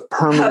kind of the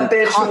permanent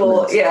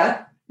habitual.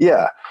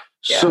 Yeah.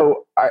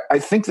 So I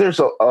think there's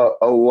a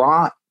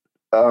lot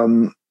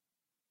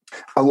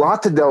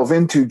to delve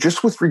into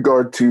just with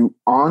regard to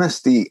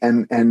honesty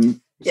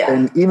and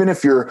even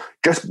if you're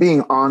just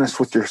being honest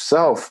with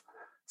yourself,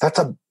 that's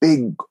a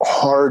big,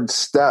 hard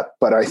step,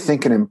 but I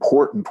think an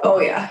important one. Oh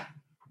yeah,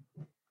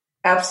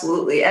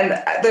 absolutely. And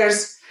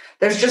there's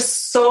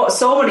just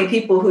so many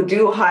people who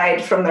do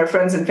hide from their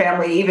friends and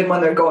family, even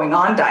when they're going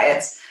on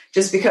diets,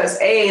 just because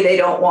A, they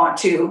don't want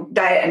to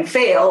diet and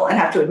fail and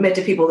have to admit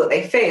to people that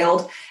they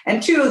failed.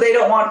 And two, they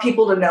don't want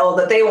people to know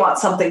that they want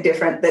something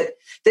different, that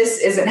this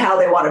isn't how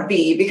they want to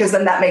be, because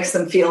then that makes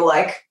them feel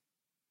like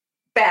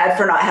bad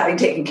for not having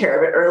taken care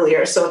of it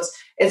earlier. So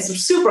it's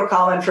super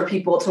common for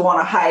people to want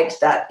to hide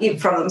that even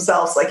from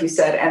themselves, like you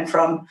said, and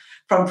from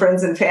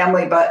friends and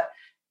family. But,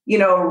 you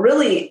know,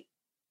 really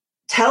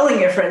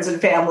telling your friends and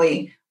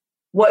family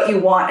what you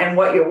want and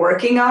what you're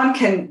working on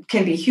can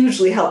be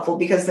hugely helpful,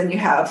 because then you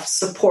have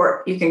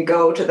support. You can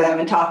go to them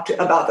and talk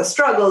about the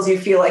struggles. You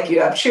feel like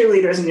you have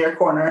cheerleaders in your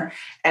corner,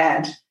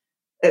 and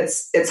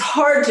it's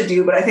hard to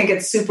do, but I think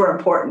it's super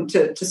important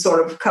to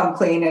sort of come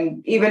clean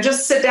and even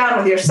just sit down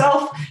with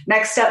yourself.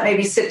 Next step,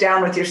 maybe sit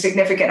down with your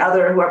significant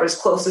other, whoever's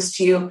closest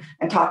to you,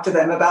 and talk to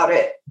them about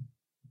it.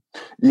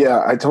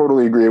 Yeah, I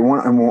totally agree.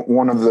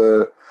 One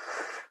of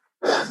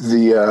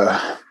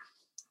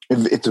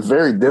it's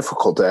very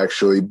difficult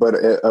actually, but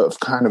of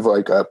kind of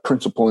like a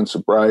principle in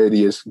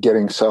sobriety is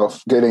becoming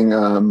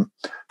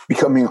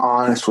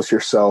honest with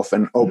yourself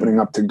and opening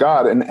up to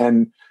God,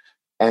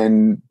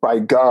 and by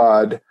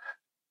God,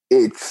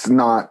 it's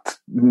not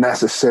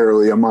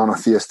necessarily a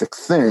monotheistic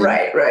thing.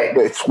 Right.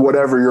 It's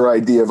whatever your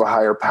idea of a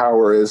higher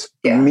power is.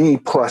 Yeah. Me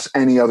plus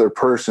any other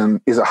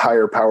person is a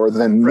higher power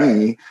than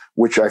me,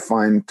 which I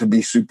find to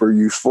be super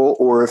useful.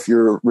 Or if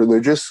you're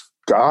religious,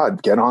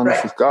 God, get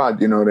honest with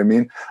God. You know what I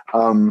mean?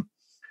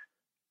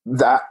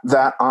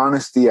 That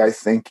honesty, I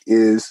think,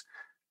 is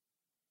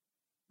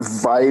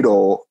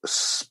vital,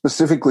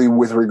 specifically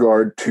with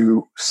regard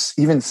to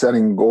even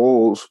setting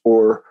goals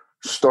or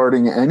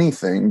starting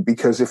anything,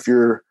 because if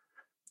you're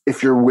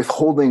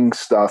withholding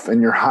stuff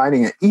and you're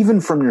hiding it,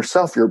 even from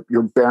yourself,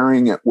 you're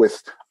burying it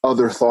with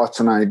other thoughts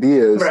and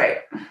ideas. Right.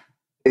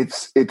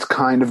 It's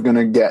kind of going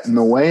to get in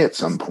the way at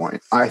some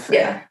point, I think.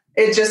 Yeah.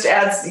 It just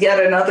adds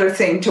yet another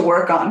thing to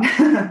work on.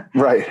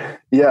 Right.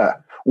 Yeah.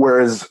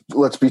 Whereas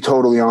let's be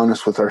totally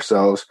honest with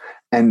ourselves,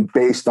 and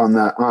based on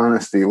that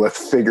honesty,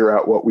 let's figure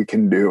out what we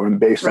can do. And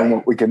based on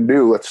what we can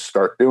do, let's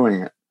start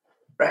doing it.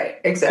 Right,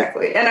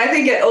 exactly. And I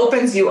think it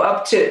opens you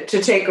up to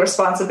take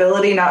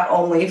responsibility, not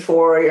only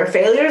for your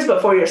failures,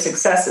 but for your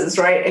successes,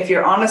 right? If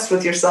you're honest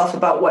with yourself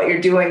about what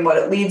you're doing, what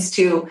it leads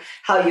to,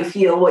 how you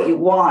feel, what you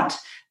want,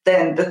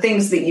 then the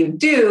things that you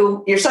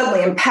do, you're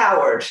suddenly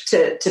empowered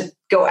to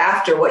go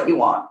after what you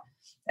want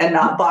and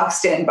not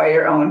boxed in by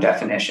your own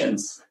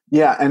definitions.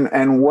 Yeah.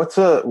 And what's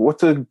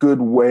a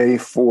good way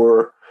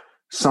for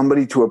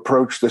somebody to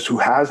approach this who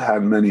has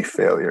had many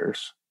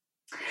failures?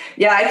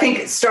 Yeah, I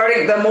think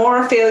the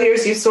more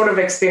failures you sort of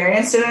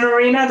experienced in an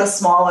arena, the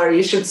smaller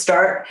you should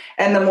start,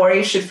 and the more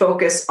you should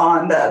focus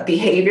on the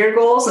behavior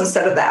goals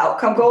instead of the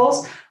outcome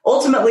goals.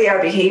 Ultimately,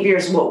 our behavior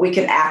is what we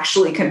can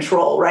actually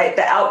control, right?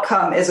 The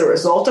outcome is a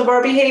result of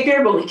our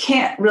behavior, but we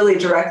can't really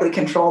directly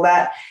control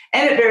that.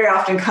 And it very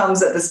often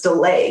comes at this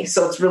delay.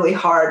 So it's really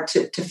hard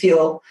to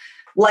feel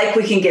like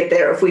we can get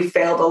there if we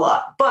failed a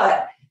lot.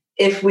 But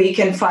if we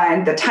can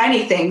find the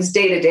tiny things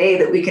day to day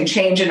that we can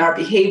change in our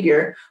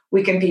behavior,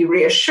 we can be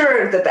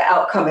reassured that the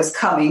outcome is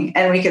coming,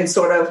 and we can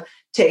sort of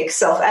take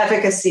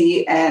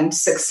self-efficacy and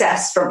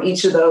success from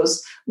each of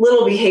those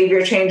little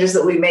behavior changes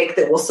that we make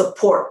that will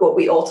support what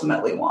we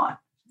ultimately want.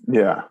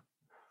 Yeah,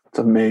 it's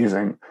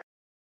amazing.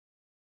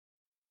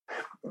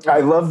 I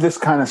love this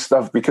kind of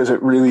stuff because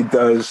it really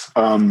does,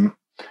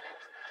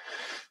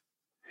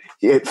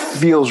 it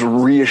feels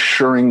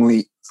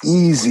reassuringly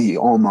easy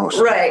almost.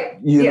 Right.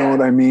 You know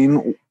what I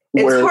mean?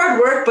 It's hard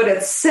work, but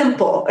it's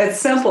simple. It's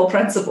simple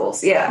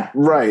principles. Yeah.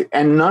 Right.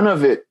 And none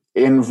of it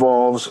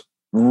involves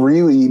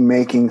really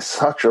making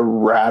such a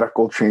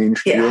radical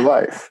change to your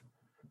life.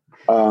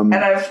 And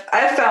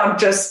I've found,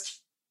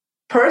 just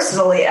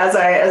personally, as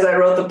I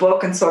wrote the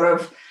book and sort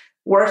of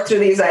worked through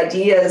these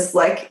ideas,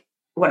 like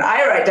when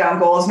I write down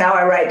goals, now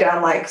I write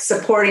down like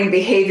supporting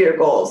behavior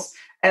goals.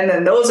 And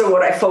then those are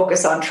what I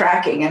focus on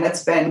tracking. And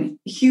it's been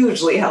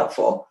hugely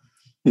helpful.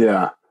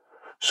 Yeah.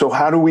 So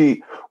what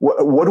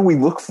do we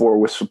look for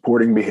with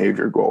supporting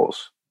behavior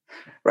goals?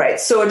 Right.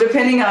 So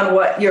depending on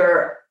what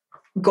your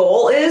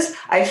goal is,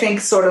 I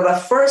think sort of the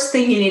first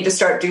thing you need to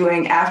start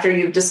doing after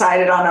you've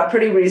decided on a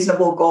pretty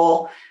reasonable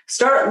goal,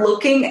 start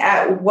looking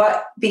at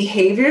what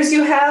behaviors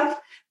you have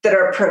that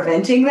are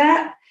preventing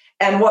that,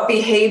 and what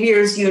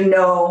behaviors you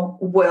know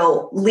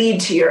will lead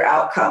to your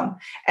outcome.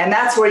 And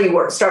that's where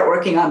you start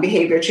working on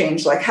behavior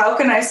change. Like, how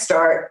can I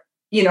start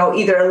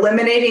either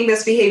eliminating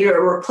this behavior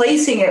or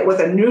replacing it with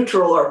a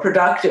neutral or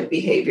productive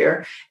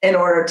behavior in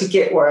order to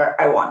get where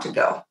I want to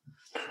go?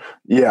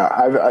 Yeah,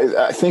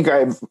 I think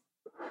I've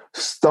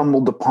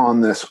stumbled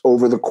upon this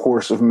over the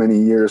course of many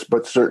years,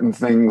 but certain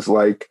things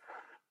like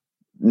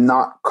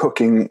not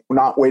cooking,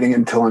 not waiting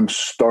until I'm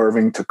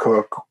starving to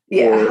cook,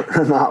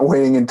 or not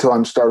waiting until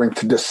I'm starving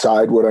to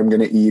decide what I'm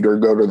going to eat or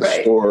go to the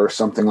store or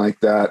something like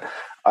that.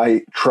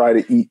 I try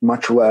to eat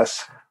much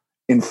less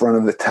in front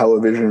of the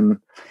television.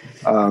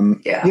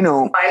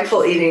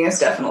 Mindful eating is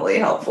definitely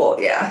helpful.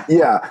 Yeah.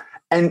 Yeah.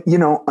 And,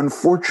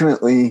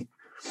 unfortunately,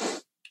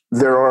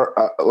 there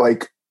are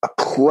like a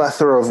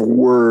plethora of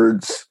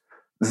words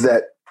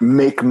that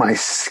make my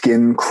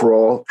skin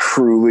crawl,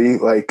 truly.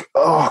 Like,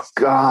 oh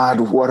God,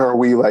 what are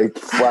we, like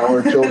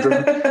flower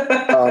children?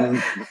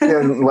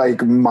 And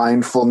like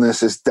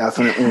mindfulness is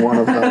definitely one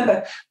of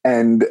them.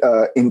 And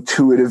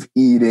intuitive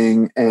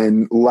eating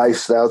and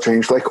lifestyle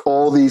change, like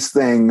all these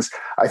things.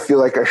 I feel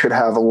like I should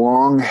have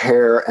long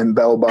hair and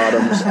bell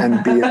bottoms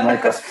and be in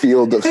like a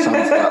field of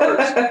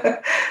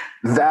sunflowers.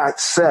 That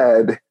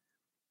said,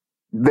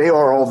 they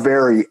are all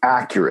very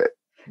accurate.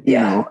 You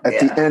know, at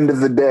the end of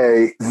the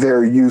day,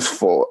 they're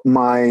useful.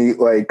 My,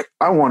 like,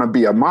 I want to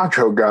be a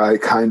macho guy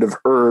kind of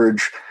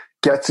urge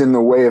gets in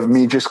the way of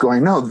me just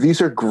going, no,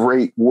 these are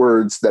great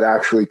words that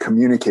actually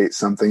communicate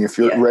something if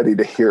you're ready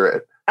to hear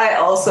it. I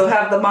also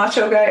have the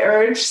macho guy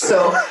urge.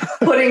 So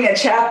putting a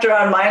chapter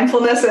on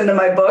mindfulness into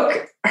my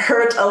book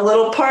hurt a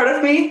little part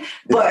of me,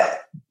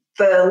 but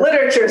the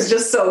literature is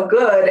just so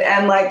good.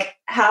 And like,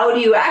 how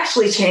do you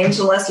actually change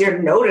unless you're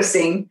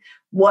noticing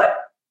what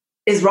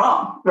is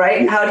wrong,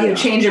 right? How do you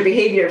change your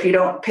behavior if you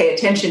don't pay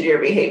attention to your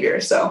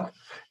behavior? So,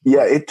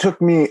 yeah, it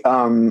took me,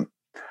 I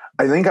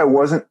think I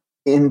wasn't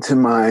into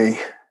my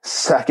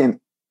second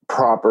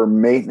proper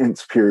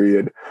maintenance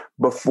period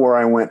before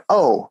I went,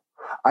 oh,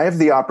 I have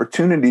the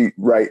opportunity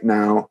right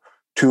now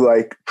to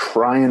like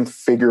try and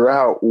figure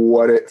out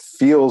what it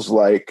feels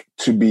like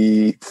to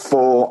be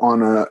full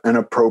on an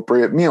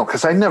appropriate meal.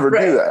 Cause I never do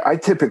that. I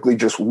typically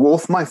just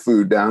wolf my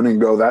food down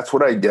and go, that's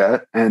what I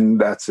get. And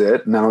that's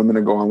it. Now I'm going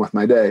to go on with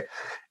my day.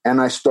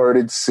 And I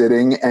started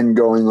sitting and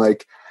going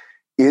like,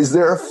 is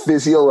there a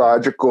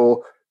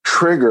physiological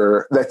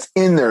trigger that's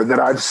in there that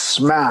I've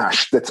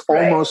smashed that's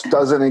almost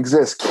doesn't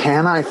exist?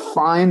 Can I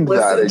find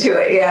that? Listen to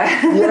it.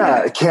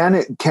 Yeah.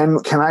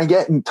 Can I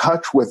get in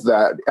touch with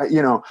that?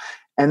 You know,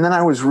 and then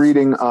I was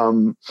reading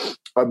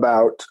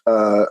about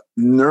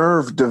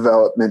nerve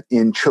development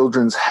in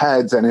children's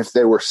heads. And if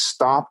they were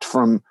stopped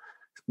from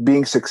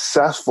being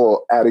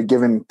successful at a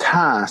given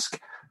task,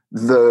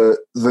 the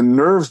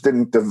nerves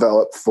didn't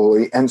develop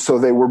fully. And so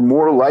they were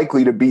more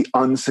likely to be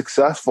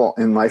unsuccessful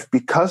in life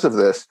because of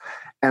this.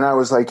 And I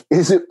was like,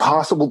 is it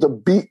possible to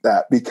beat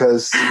that?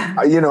 Because,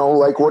 you know,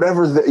 like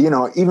whatever,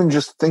 even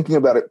just thinking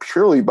about it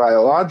purely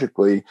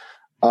biologically,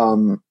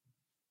 but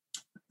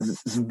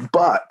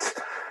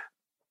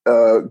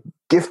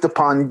gift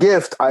upon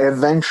gift, I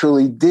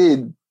eventually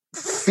did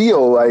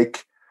feel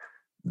like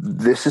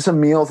this is a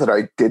meal that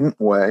I didn't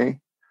weigh,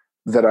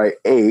 that I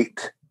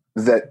ate,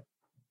 that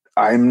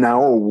I'm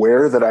now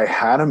aware that I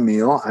had a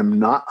meal. I'm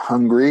not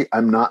hungry.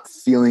 I'm not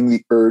feeling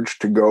the urge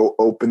to go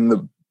open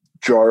the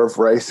jar of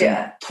rice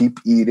and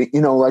keep eating,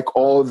 you know, like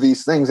all of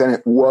these things. And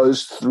it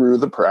was through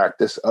the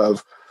practice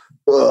of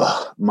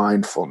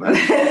mindfulness.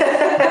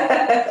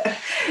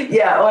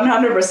 Yeah,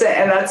 100%.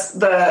 And that's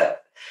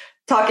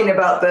talking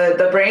about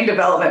the brain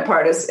development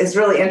part is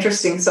really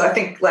interesting. So I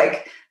think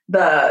like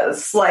the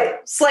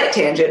slight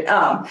tangent,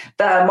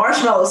 the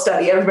marshmallow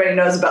study, everybody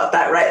knows about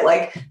that, right?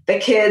 Like the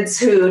kids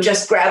who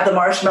just grabbed the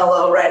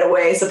marshmallow right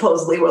away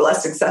supposedly were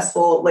less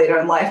successful later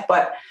in life,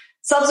 but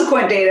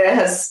subsequent data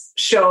has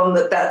shown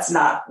that that's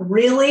not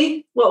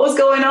really what was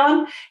going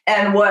on.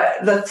 And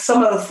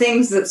some of the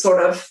things that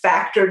sort of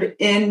factored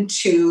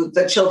into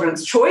the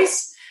children's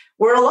choice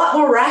were a lot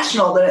more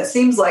rational than it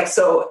seems like.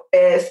 So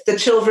if the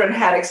children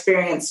had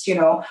experienced, you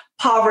know,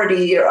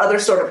 poverty or other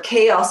sort of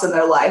chaos in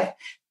their life,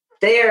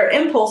 their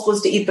impulse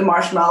was to eat the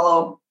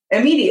marshmallow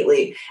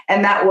immediately.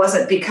 And that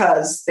wasn't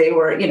because they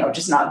were, you know,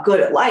 just not good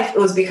at life. It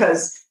was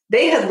because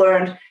they had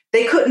learned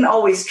they couldn't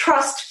always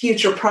trust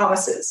future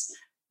promises.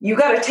 You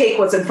got to take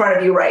what's in front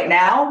of you right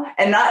now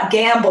and not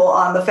gamble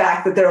on the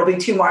fact that there will be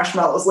 2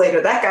 marshmallows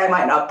later. That guy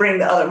might not bring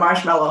the other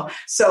marshmallow.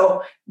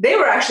 So they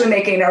were actually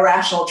making a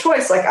rational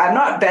choice. Like, I'm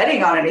not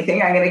betting on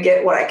anything. I'm going to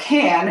get what I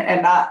can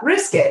and not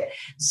risk it.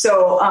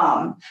 So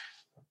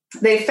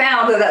they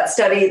found that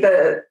study,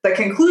 the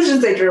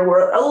conclusions they drew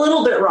were a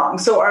little bit wrong.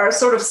 So our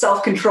sort of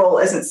self-control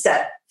isn't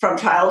set from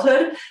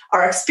childhood.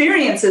 Our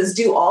experiences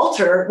do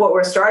alter what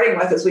we're starting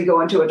with as we go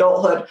into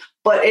adulthood,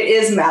 but it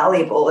is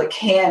malleable. It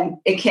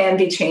can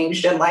be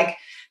changed. And like,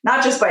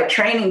 not just by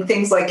training,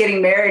 things like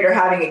getting married or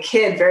having a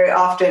kid very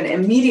often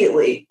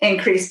immediately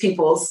increase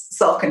people's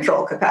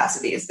self-control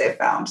capacities, they've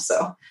found.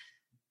 So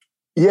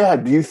yeah.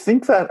 Do you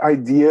think that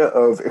idea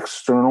of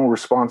external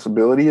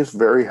responsibility is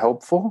very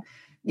helpful?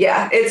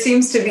 Yeah, it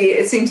seems to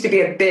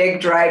be a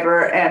big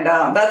driver. And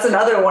that's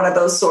another one of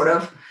those sort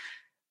of,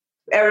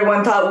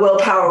 everyone thought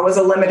willpower was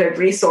a limited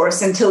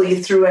resource until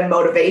you threw in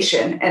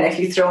motivation. And if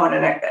you throw in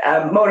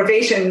a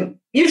motivation,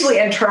 usually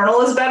internal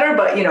is better,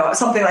 but you know,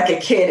 something like a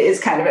kid is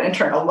kind of an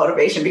internal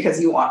motivation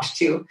because you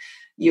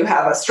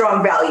have a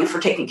strong value for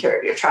taking care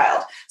of your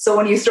child. So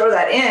when you throw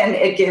that in,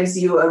 it gives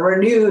you a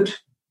renewed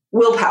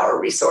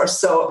willpower resource.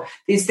 So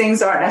these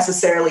things aren't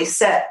necessarily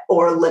set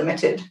or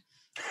limited.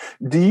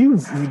 Do you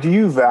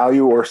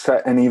value or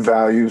set any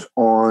values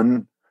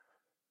on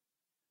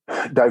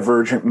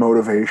divergent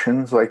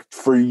motivations? Like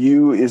for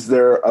you, is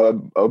there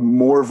a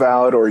more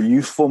valid or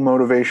useful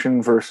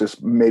motivation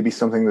versus maybe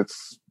something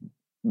that's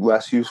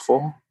less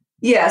useful?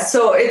 Yeah,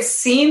 so it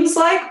seems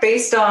like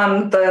based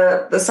on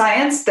the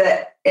science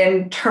that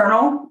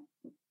internal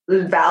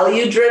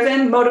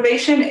value-driven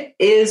motivation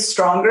is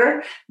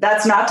stronger.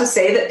 That's not to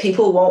say that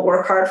people won't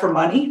work hard for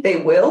money. They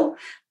will.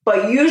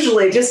 But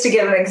usually, just to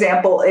give an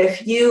example,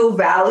 if you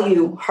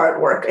value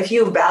hard work, if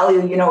you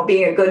value, you know,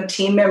 being a good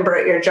team member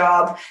at your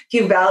job, if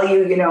you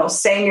value, you know,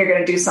 saying you're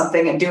going to do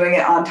something and doing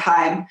it on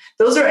time,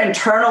 those are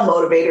internal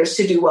motivators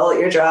to do well at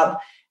your job.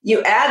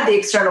 you add the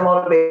external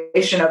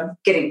motivation of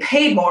getting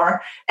paid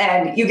more,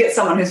 and you get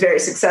someone who's very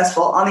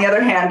successful. On the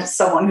other hand,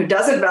 someone who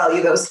doesn't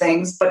value those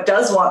things but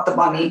does want the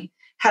money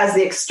has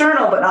the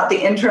external but not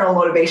the internal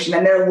motivation,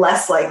 and they're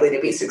less likely to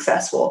be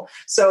successful.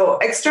 So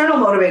external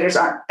motivators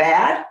aren't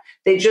bad.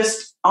 They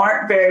just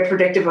aren't very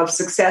predictive of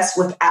success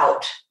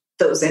without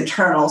those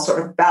internal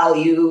sort of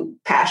value,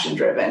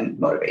 passion-driven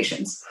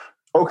motivations.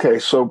 Okay,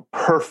 so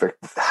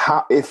perfect.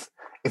 If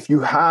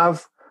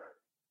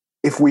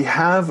we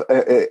have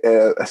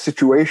a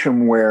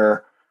situation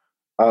where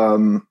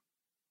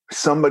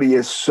somebody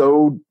is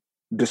so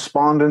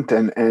despondent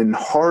and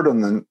hard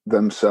on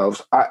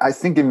themselves, I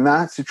think in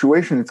that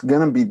situation, it's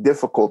going to be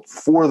difficult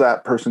for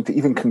that person to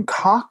even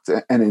concoct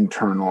an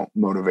internal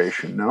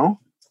motivation, no?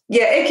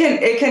 Yeah,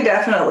 it can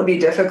definitely be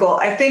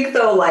difficult. I think,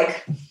 though,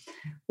 like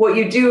what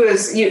you do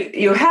is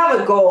you have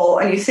a goal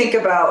and you think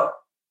about,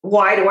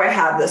 why do I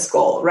have this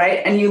goal,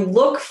 right? And you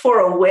look for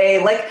a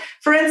way, like,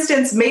 for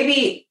instance,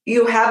 maybe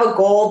you have a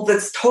goal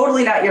that's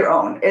totally not your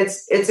own.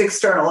 It's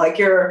external, like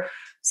your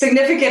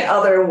significant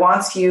other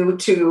wants you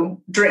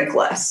to drink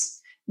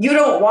less. You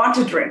don't want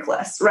to drink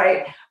less,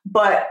 right?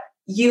 But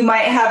you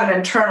might have an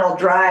internal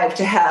drive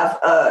to have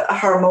a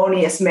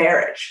harmonious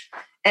marriage.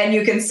 And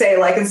you can say,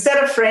 like,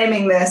 instead of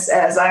framing this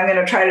as I'm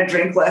going to try to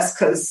drink less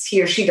because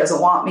he or she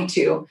doesn't want me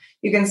to,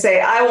 you can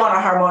say, I want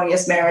a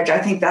harmonious marriage. I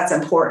think that's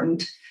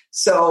important.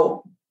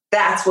 So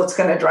that's what's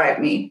going to drive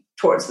me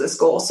towards this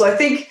goal. So I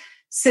think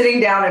sitting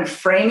down and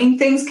framing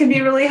things can be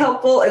really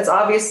helpful. It's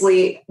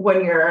obviously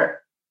when you're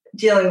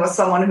dealing with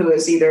someone who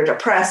is either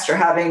depressed or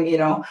having,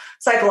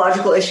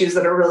 psychological issues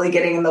that are really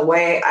getting in the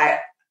way.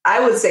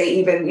 I would say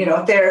even,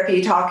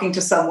 therapy, talking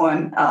to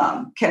someone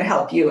can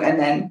help you. And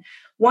then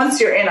once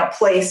you're in a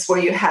place where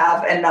you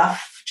have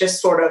enough just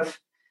sort of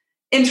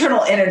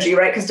internal energy,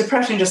 right? Because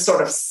depression just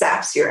sort of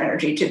saps your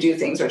energy to do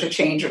things or to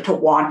change or to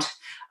want.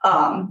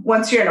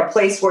 Once you're in a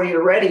place where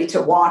you're ready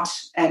to want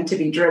and to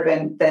be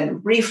driven, then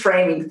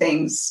reframing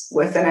things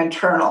with an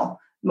internal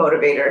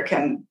motivator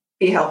can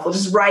be helpful.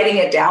 Just writing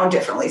it down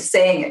differently,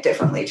 saying it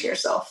differently to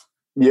yourself.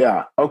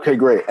 Yeah. Okay,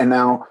 great. And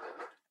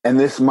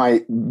this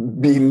might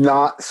be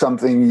not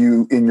something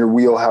you in your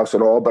wheelhouse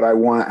at all, but I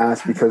want to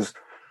ask because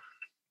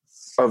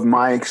of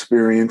my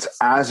experience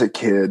as a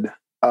kid.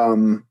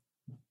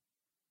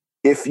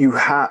 If you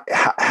have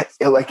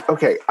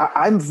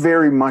I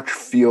very much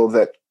feel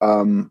that,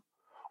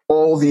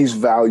 all these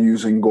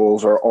values and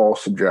goals are all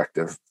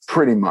subjective,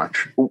 pretty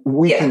much.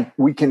 We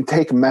can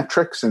take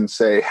metrics and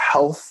say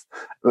health,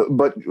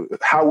 but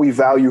how we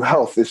value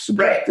health is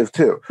subjective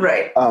too.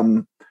 Right.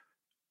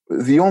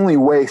 The only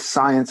way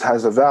science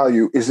has a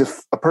value is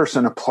if a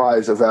person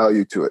applies a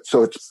value to it.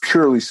 So it's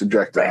purely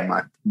subjective, in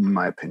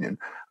my opinion.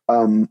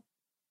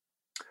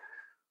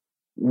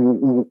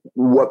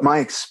 What my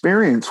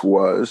experience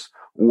was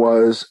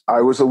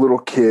I was a little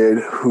kid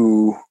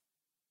who,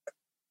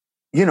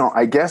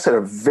 I guess at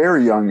a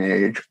very young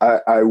age,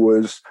 I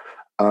was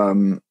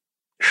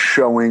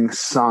showing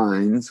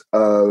signs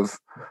of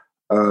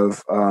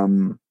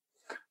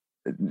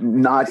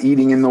not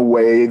eating in the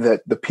way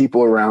that the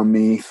people around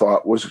me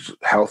thought was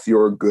healthy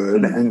or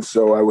good, and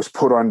so I was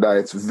put on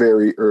diets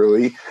very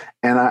early,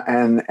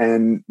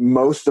 and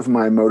most of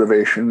my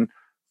motivation,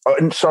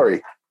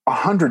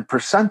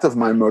 100% of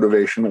my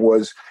motivation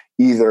was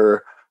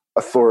either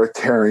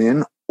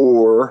authoritarian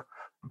or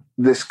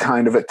this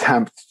kind of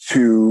attempt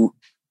to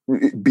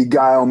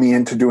beguile me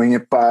into doing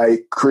it by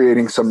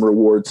creating some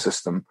reward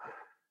system.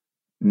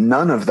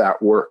 None of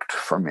that worked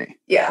for me.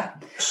 Yeah.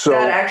 So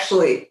that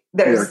actually,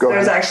 there's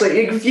actually,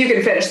 if you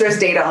can finish, there's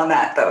data on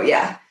that though.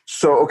 Yeah.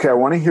 So, okay, I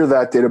want to hear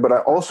that data, but I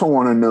also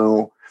want to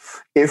know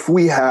if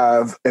we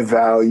have a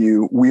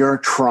value we are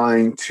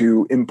trying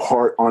to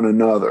impart on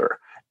another,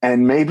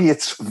 and maybe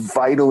it's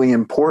vitally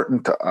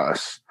important to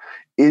us,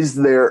 is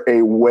there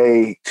a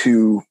way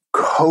to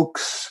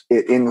coax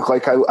it in?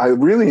 Like, I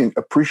really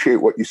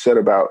appreciate what you said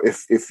about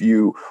if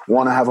you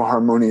want to have a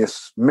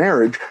harmonious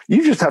marriage,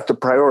 you just have to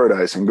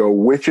prioritize and go,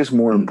 which is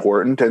more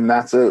important? And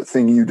that's a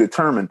thing you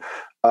determine.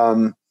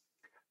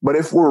 But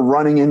if we're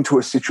running into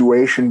a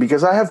situation,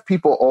 because I have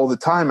people all the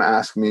time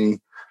ask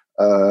me,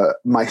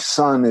 my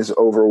son is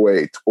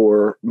overweight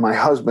or my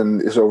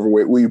husband is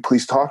overweight, will you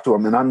please talk to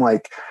him? And I'm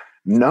like,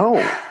 no,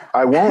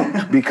 I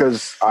won't,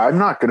 because I'm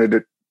not going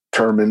to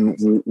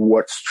determine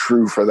what's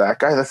true for that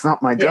guy. That's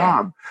not my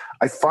job.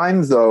 I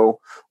find, though,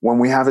 when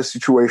we have a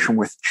situation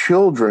with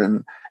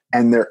children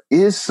and there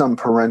is some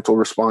parental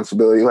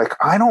responsibility, like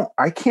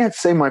I can't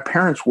say my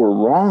parents were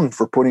wrong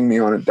for putting me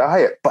on a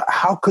diet, but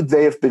how could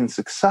they have been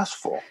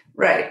successful?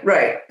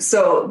 Right.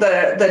 So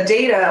the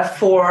data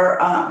for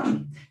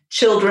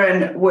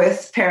children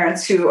with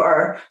parents who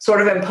are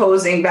sort of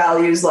imposing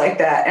values like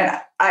that,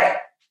 and I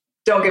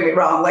don't get me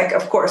wrong, like,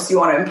 of course you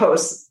want to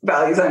impose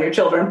values on your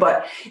children,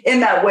 but in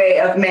that way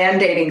of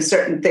mandating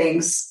certain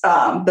things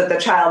that the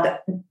child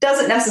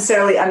doesn't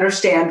necessarily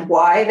understand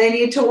why they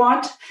need to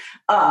want,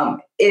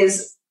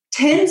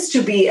 tends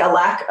to be a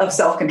lack of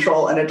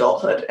self-control in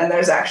adulthood. And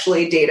there's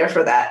actually data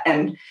for that.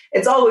 And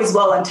it's always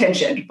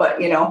well-intentioned, but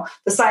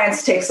the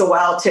science takes a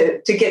while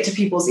to get to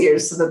people's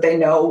ears so that they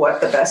know what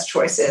the best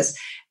choice is.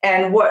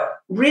 And what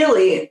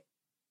really,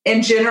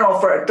 in general,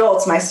 for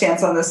adults, my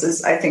stance on this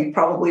is, I think,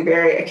 probably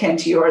very akin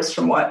to yours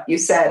from what you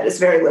said. It's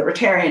very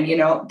libertarian.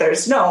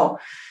 There's no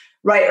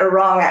right or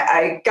wrong.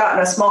 I got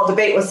in a small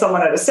debate with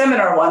someone at a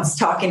seminar once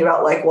talking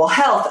about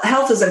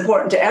health is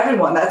important to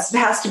everyone. That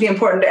has to be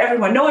important to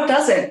everyone. No, it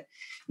doesn't.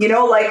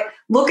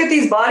 Look at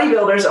these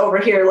bodybuilders over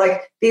here.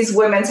 Like these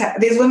women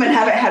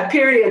haven't had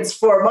periods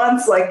for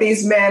months. Like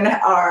these men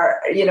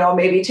are,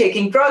 maybe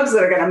taking drugs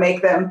that are going to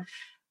make them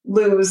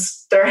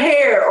lose their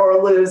hair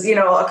or lose,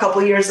 a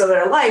couple years of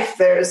their life.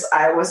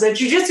 I was a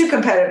jiu-jitsu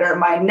competitor.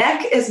 My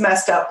neck is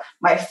messed up.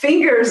 My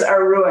fingers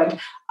are ruined.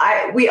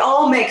 We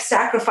all make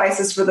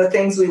sacrifices for the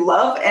things we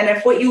love. And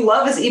if what you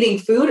love is eating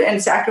food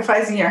and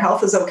sacrificing your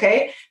health is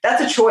okay,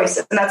 that's a choice.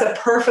 And that's a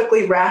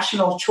perfectly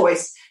rational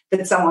choice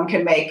that someone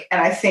can make.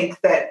 And I think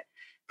that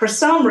for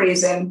some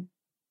reason,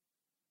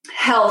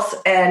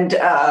 health and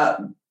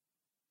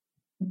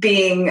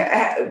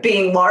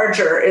being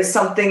larger is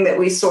something that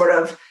we sort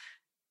of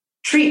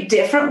treat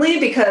differently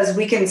because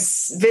we can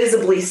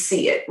visibly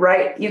see it,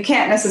 right? You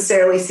can't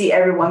necessarily see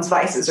everyone's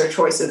vices or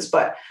choices,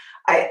 but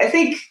I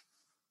think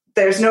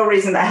there's no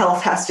reason that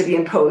health has to be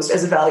imposed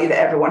as a value that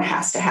everyone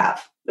has to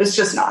have. It's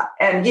just not.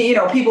 And,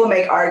 people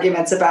make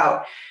arguments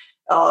about,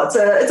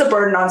 it's a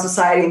burden on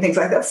society and things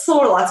like that.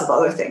 So are lots of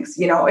other things.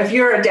 If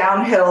you're a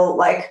downhill,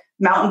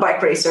 mountain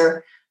bike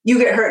racer, you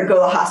get hurt and go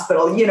to the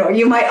hospital,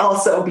 you might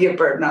also be a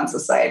burden on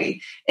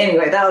society.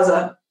 Anyway, that was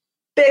a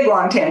big,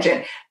 long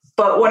tangent.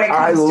 But when it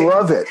comes I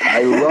love it.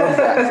 I love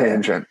that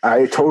tangent.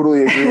 I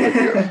totally agree with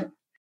you.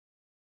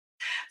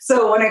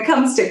 So when it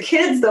comes to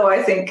kids, though,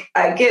 I think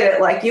I get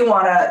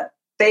it.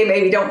 They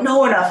maybe don't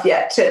know enough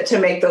yet to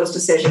make those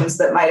decisions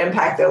that might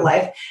impact their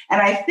life.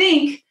 And I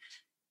think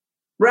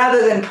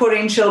rather than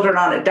putting children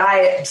on a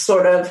diet,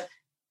 sort of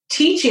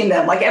teaching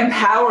them,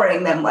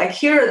 empowering them,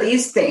 here are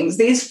these things,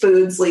 these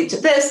foods lead to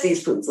this,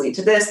 these foods lead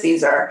to this,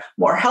 these are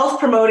more health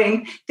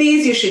promoting,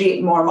 these you should eat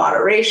in more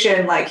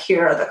moderation,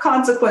 here are the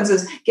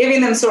consequences,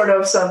 giving them sort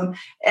of some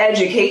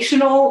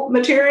educational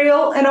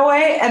material in a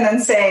way, and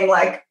then saying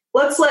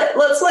let's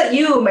let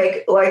you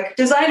make,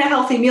 design a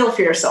healthy meal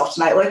for yourself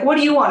tonight. What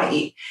do you want to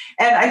eat?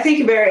 And I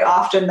think very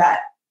often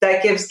that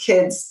gives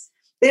kids,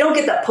 they don't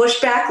get the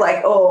pushback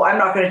oh, I'm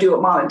not going to do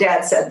what mom and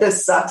dad said.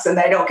 This sucks. And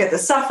they don't get the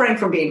suffering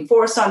from being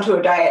forced onto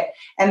a diet.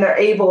 And they're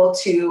able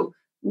to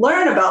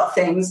learn about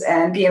things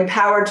and be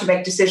empowered to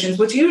make decisions,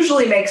 which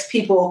usually makes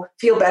people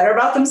feel better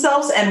about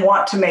themselves and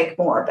want to make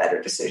more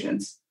better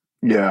decisions.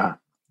 Yeah.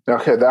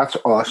 Okay. That's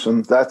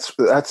awesome.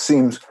 That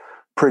seems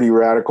pretty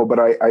radical, but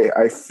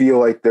I feel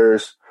like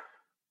there's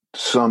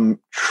some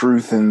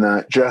truth in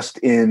that, just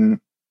in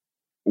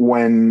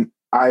when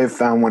I have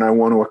found when I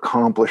want to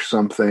accomplish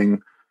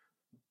something,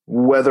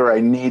 whether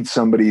I need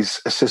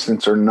somebody's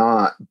assistance or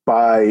not,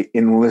 by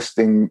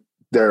enlisting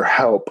their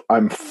help,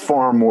 I'm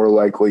far more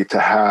likely to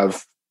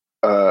have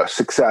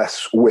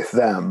success with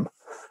them,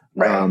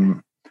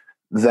 right,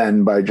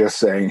 than by just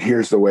saying,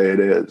 here's the way it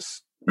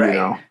is.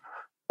 Right.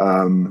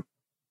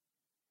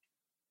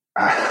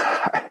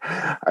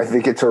 I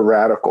think it's a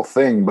radical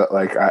thing, but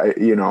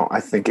I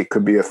think it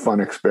could be a fun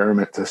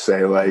experiment to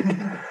say,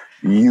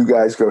 you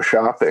guys go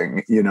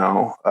shopping,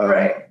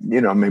 right.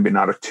 Maybe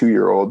not a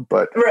 2-year-old,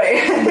 but right.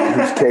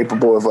 who's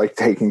capable of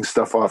taking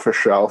stuff off a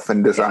shelf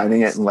and designing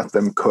it and let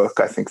them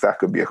cook. I think that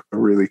could be a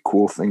really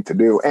cool thing to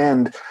do.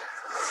 And,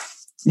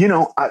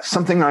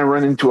 something I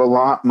run into a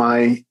lot,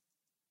 my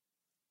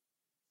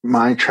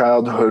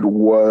childhood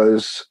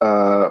was,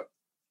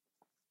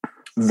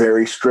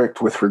 very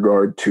strict with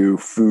regard to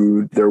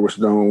food. I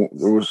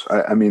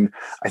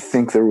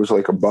think there was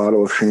a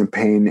bottle of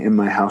champagne in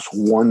my house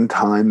one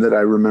time that I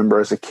remember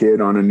as a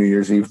kid on a New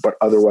Year's Eve, but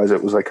otherwise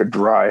it was a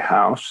dry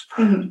house.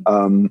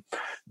 Mm-hmm.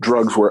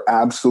 Drugs were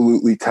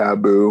absolutely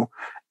taboo.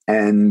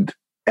 And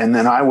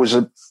then I was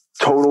a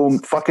total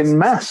fucking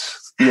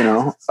mess,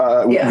 Yeah.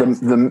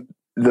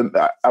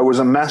 I was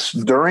a mess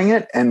during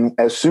it. And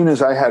as soon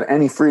as I had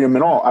any freedom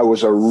at all, I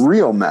was a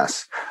real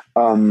mess.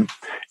 And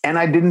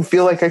I didn't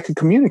feel like I could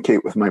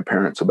communicate with my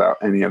parents about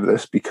any of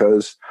this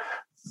because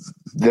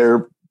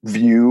their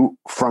view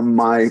from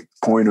my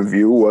point of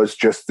view was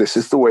just, this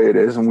is the way it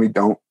is. And we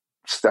don't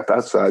step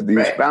outside these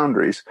right.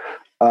 boundaries.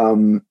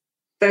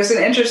 There's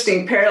an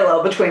interesting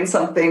parallel between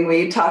something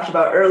we talked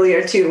about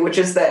earlier too, which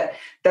is that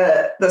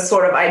the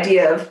sort of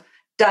idea of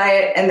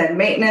diet and then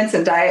maintenance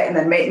and diet and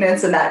then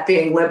maintenance, and that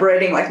being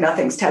liberating,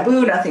 nothing's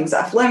taboo, nothing's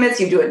off limits.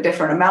 You do it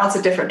different amounts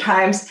at different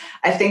times.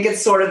 I think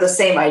it's sort of the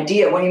same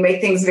idea. When you make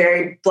things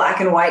very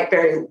black and white,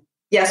 very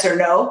yes or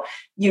no,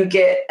 you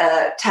get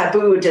a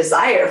taboo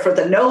desire for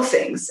the no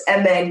things.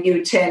 And then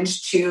you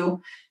tend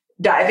to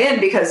dive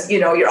in because,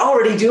 you're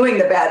already doing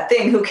the bad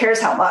thing. Who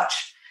cares how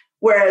much?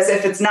 Whereas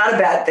if it's not a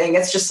bad thing,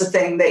 it's just a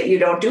thing that you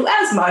don't do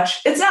as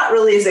much, it's not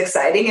really as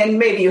exciting. And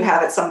maybe you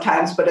have it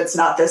sometimes, but it's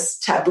not this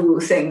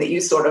taboo thing that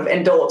you sort of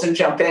indulge and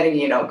jump in and,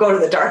 you know, go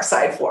to the dark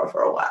side for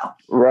a while.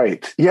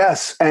 Right.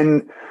 Yes.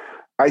 And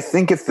I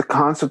think if the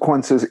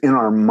consequences in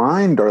our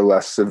mind are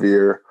less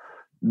severe,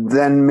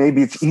 then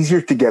maybe it's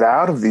easier to get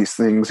out of these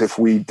things if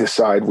we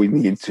decide we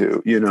need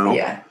to, you know?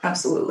 Yeah,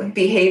 absolutely.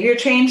 Behavior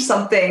change,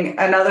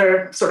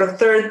 another sort of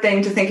third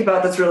thing to think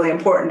about that's really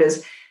important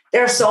is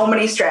there are so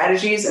many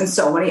strategies and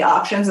so many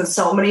options and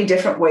so many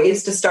different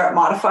ways to start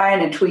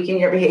modifying and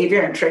tweaking your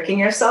behavior and tricking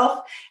yourself,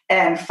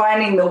 and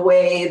finding the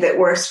way that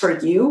works for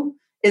you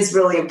is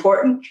really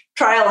important.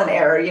 Trial and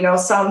error. You know,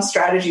 some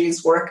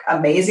strategies work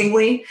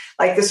amazingly.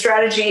 Like the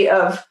strategy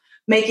of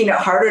making it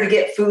harder to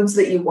get foods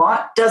that you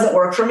want doesn't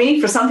work for me.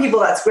 For some people,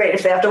 that's great.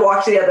 If they have to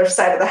walk to the other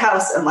side of the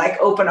house and like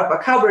open up a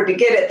cupboard to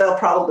get it, they'll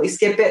probably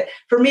skip it.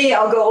 For me,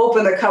 I'll go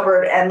open the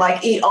cupboard and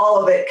like eat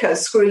all of it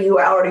because screw you,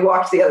 I already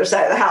walked to the other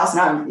side of the house.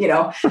 Now I'm, you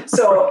know,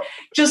 so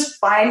just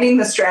finding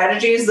the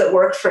strategies that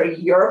work for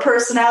your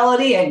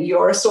personality and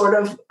your sort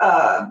of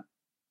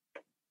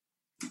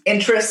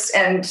interests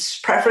and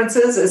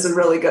preferences is a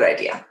really good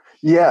idea.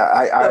 Yeah,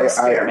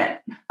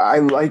 I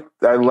like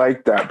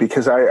that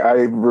because I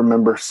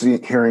remember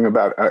hearing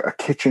about a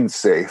kitchen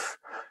safe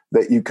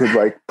that you could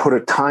like put a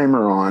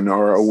timer on,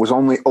 or it was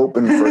only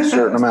open for a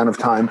certain amount of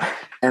time.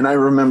 And I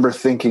remember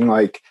thinking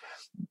like,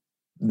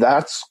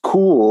 that's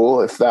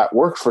cool if that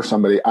works for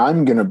somebody.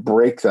 I'm going to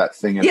break that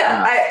thing in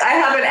half. I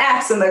have an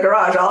axe in the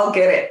garage. I'll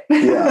get it.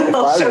 Yeah, if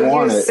I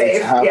want it, safe.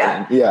 It's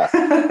happening. Yeah.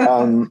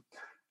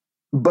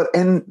 But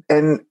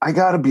I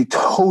got to be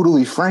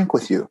totally frank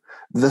with you.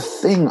 The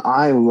thing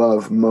I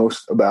love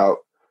most about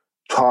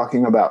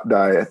talking about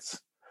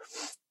diets,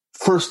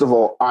 first of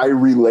all, I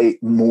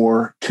relate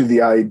more to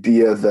the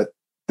idea that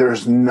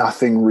there's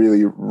nothing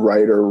really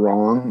right or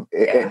wrong.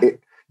 Yeah.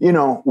 You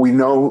know, we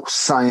know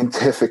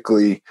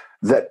scientifically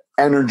that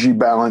energy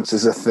balance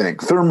is a thing.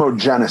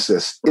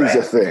 Thermogenesis is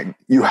a thing.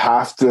 You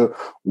have to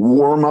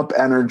warm up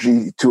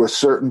energy to a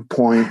certain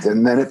point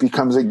and then it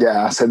becomes a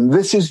gas. And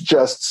this is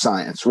just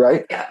science,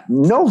 right? Yeah.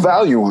 No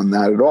value on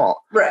that at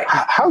all. Right.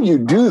 How you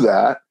do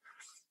that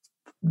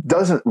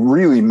doesn't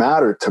really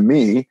matter to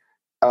me.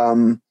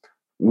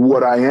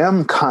 What I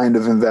am kind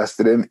of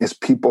invested in is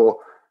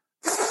people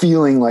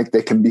feeling like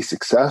they can be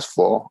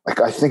successful. Like,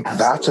 I think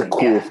that's a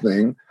cool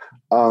thing.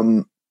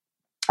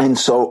 And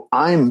so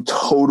I'm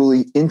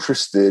totally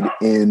interested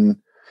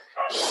in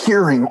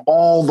hearing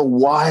all the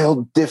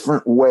wild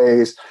different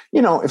ways.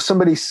 You know, if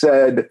somebody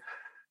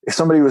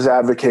was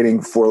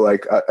advocating for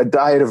like a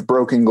diet of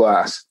broken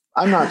glass,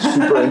 I'm not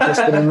super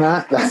interested in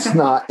that. That's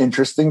not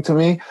interesting to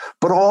me.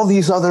 But all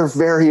these other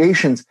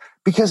variations,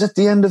 because at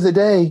the end of the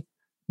day,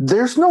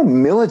 there's no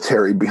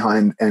military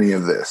behind any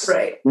of this.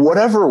 Right.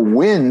 Whatever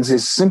wins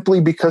is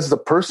simply because the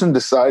person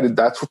decided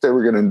that's what they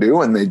were going to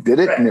do and they did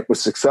it and it was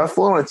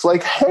successful. And it's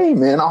like, hey,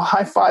 man, I'll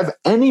high five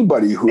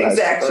anybody who has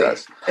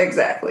success.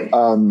 Exactly.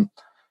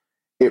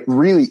 It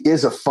really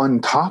is a fun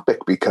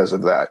topic because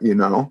of that, you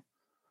know?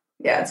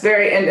 Yeah,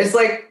 and it's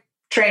like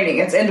training.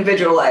 It's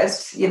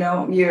individualized. You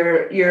know,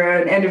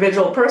 you're an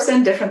individual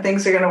person. Different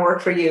things are going to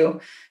work for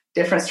you.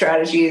 Different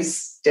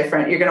strategies, you're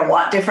going to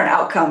want different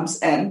outcomes,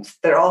 and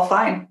they're all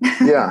fine.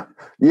 Yeah.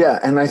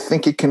 And I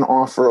think it can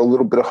offer a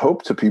little bit of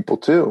hope to people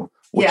too.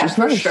 Which is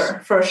nice,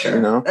 for sure.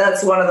 You know?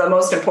 That's one of the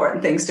most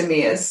important things to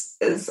me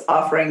is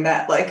offering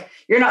that, like,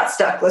 you're not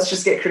stuck. Let's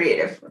just get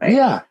creative. Right?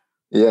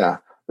 Yeah.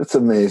 That's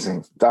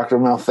amazing. Dr.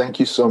 Mel, thank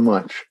you so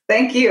much.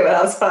 Thank you.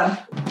 That was fun.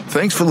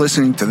 Thanks for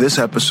listening to this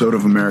episode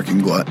of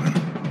American Glutton.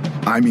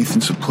 I'm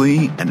Ethan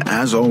Suplee, and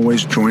as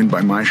always, joined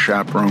by my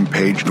chaperone,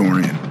 Paige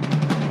Dorian.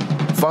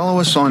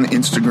 Follow us on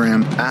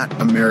Instagram at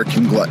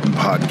American Glutton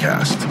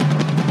Podcast.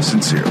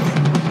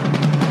 Sincerely.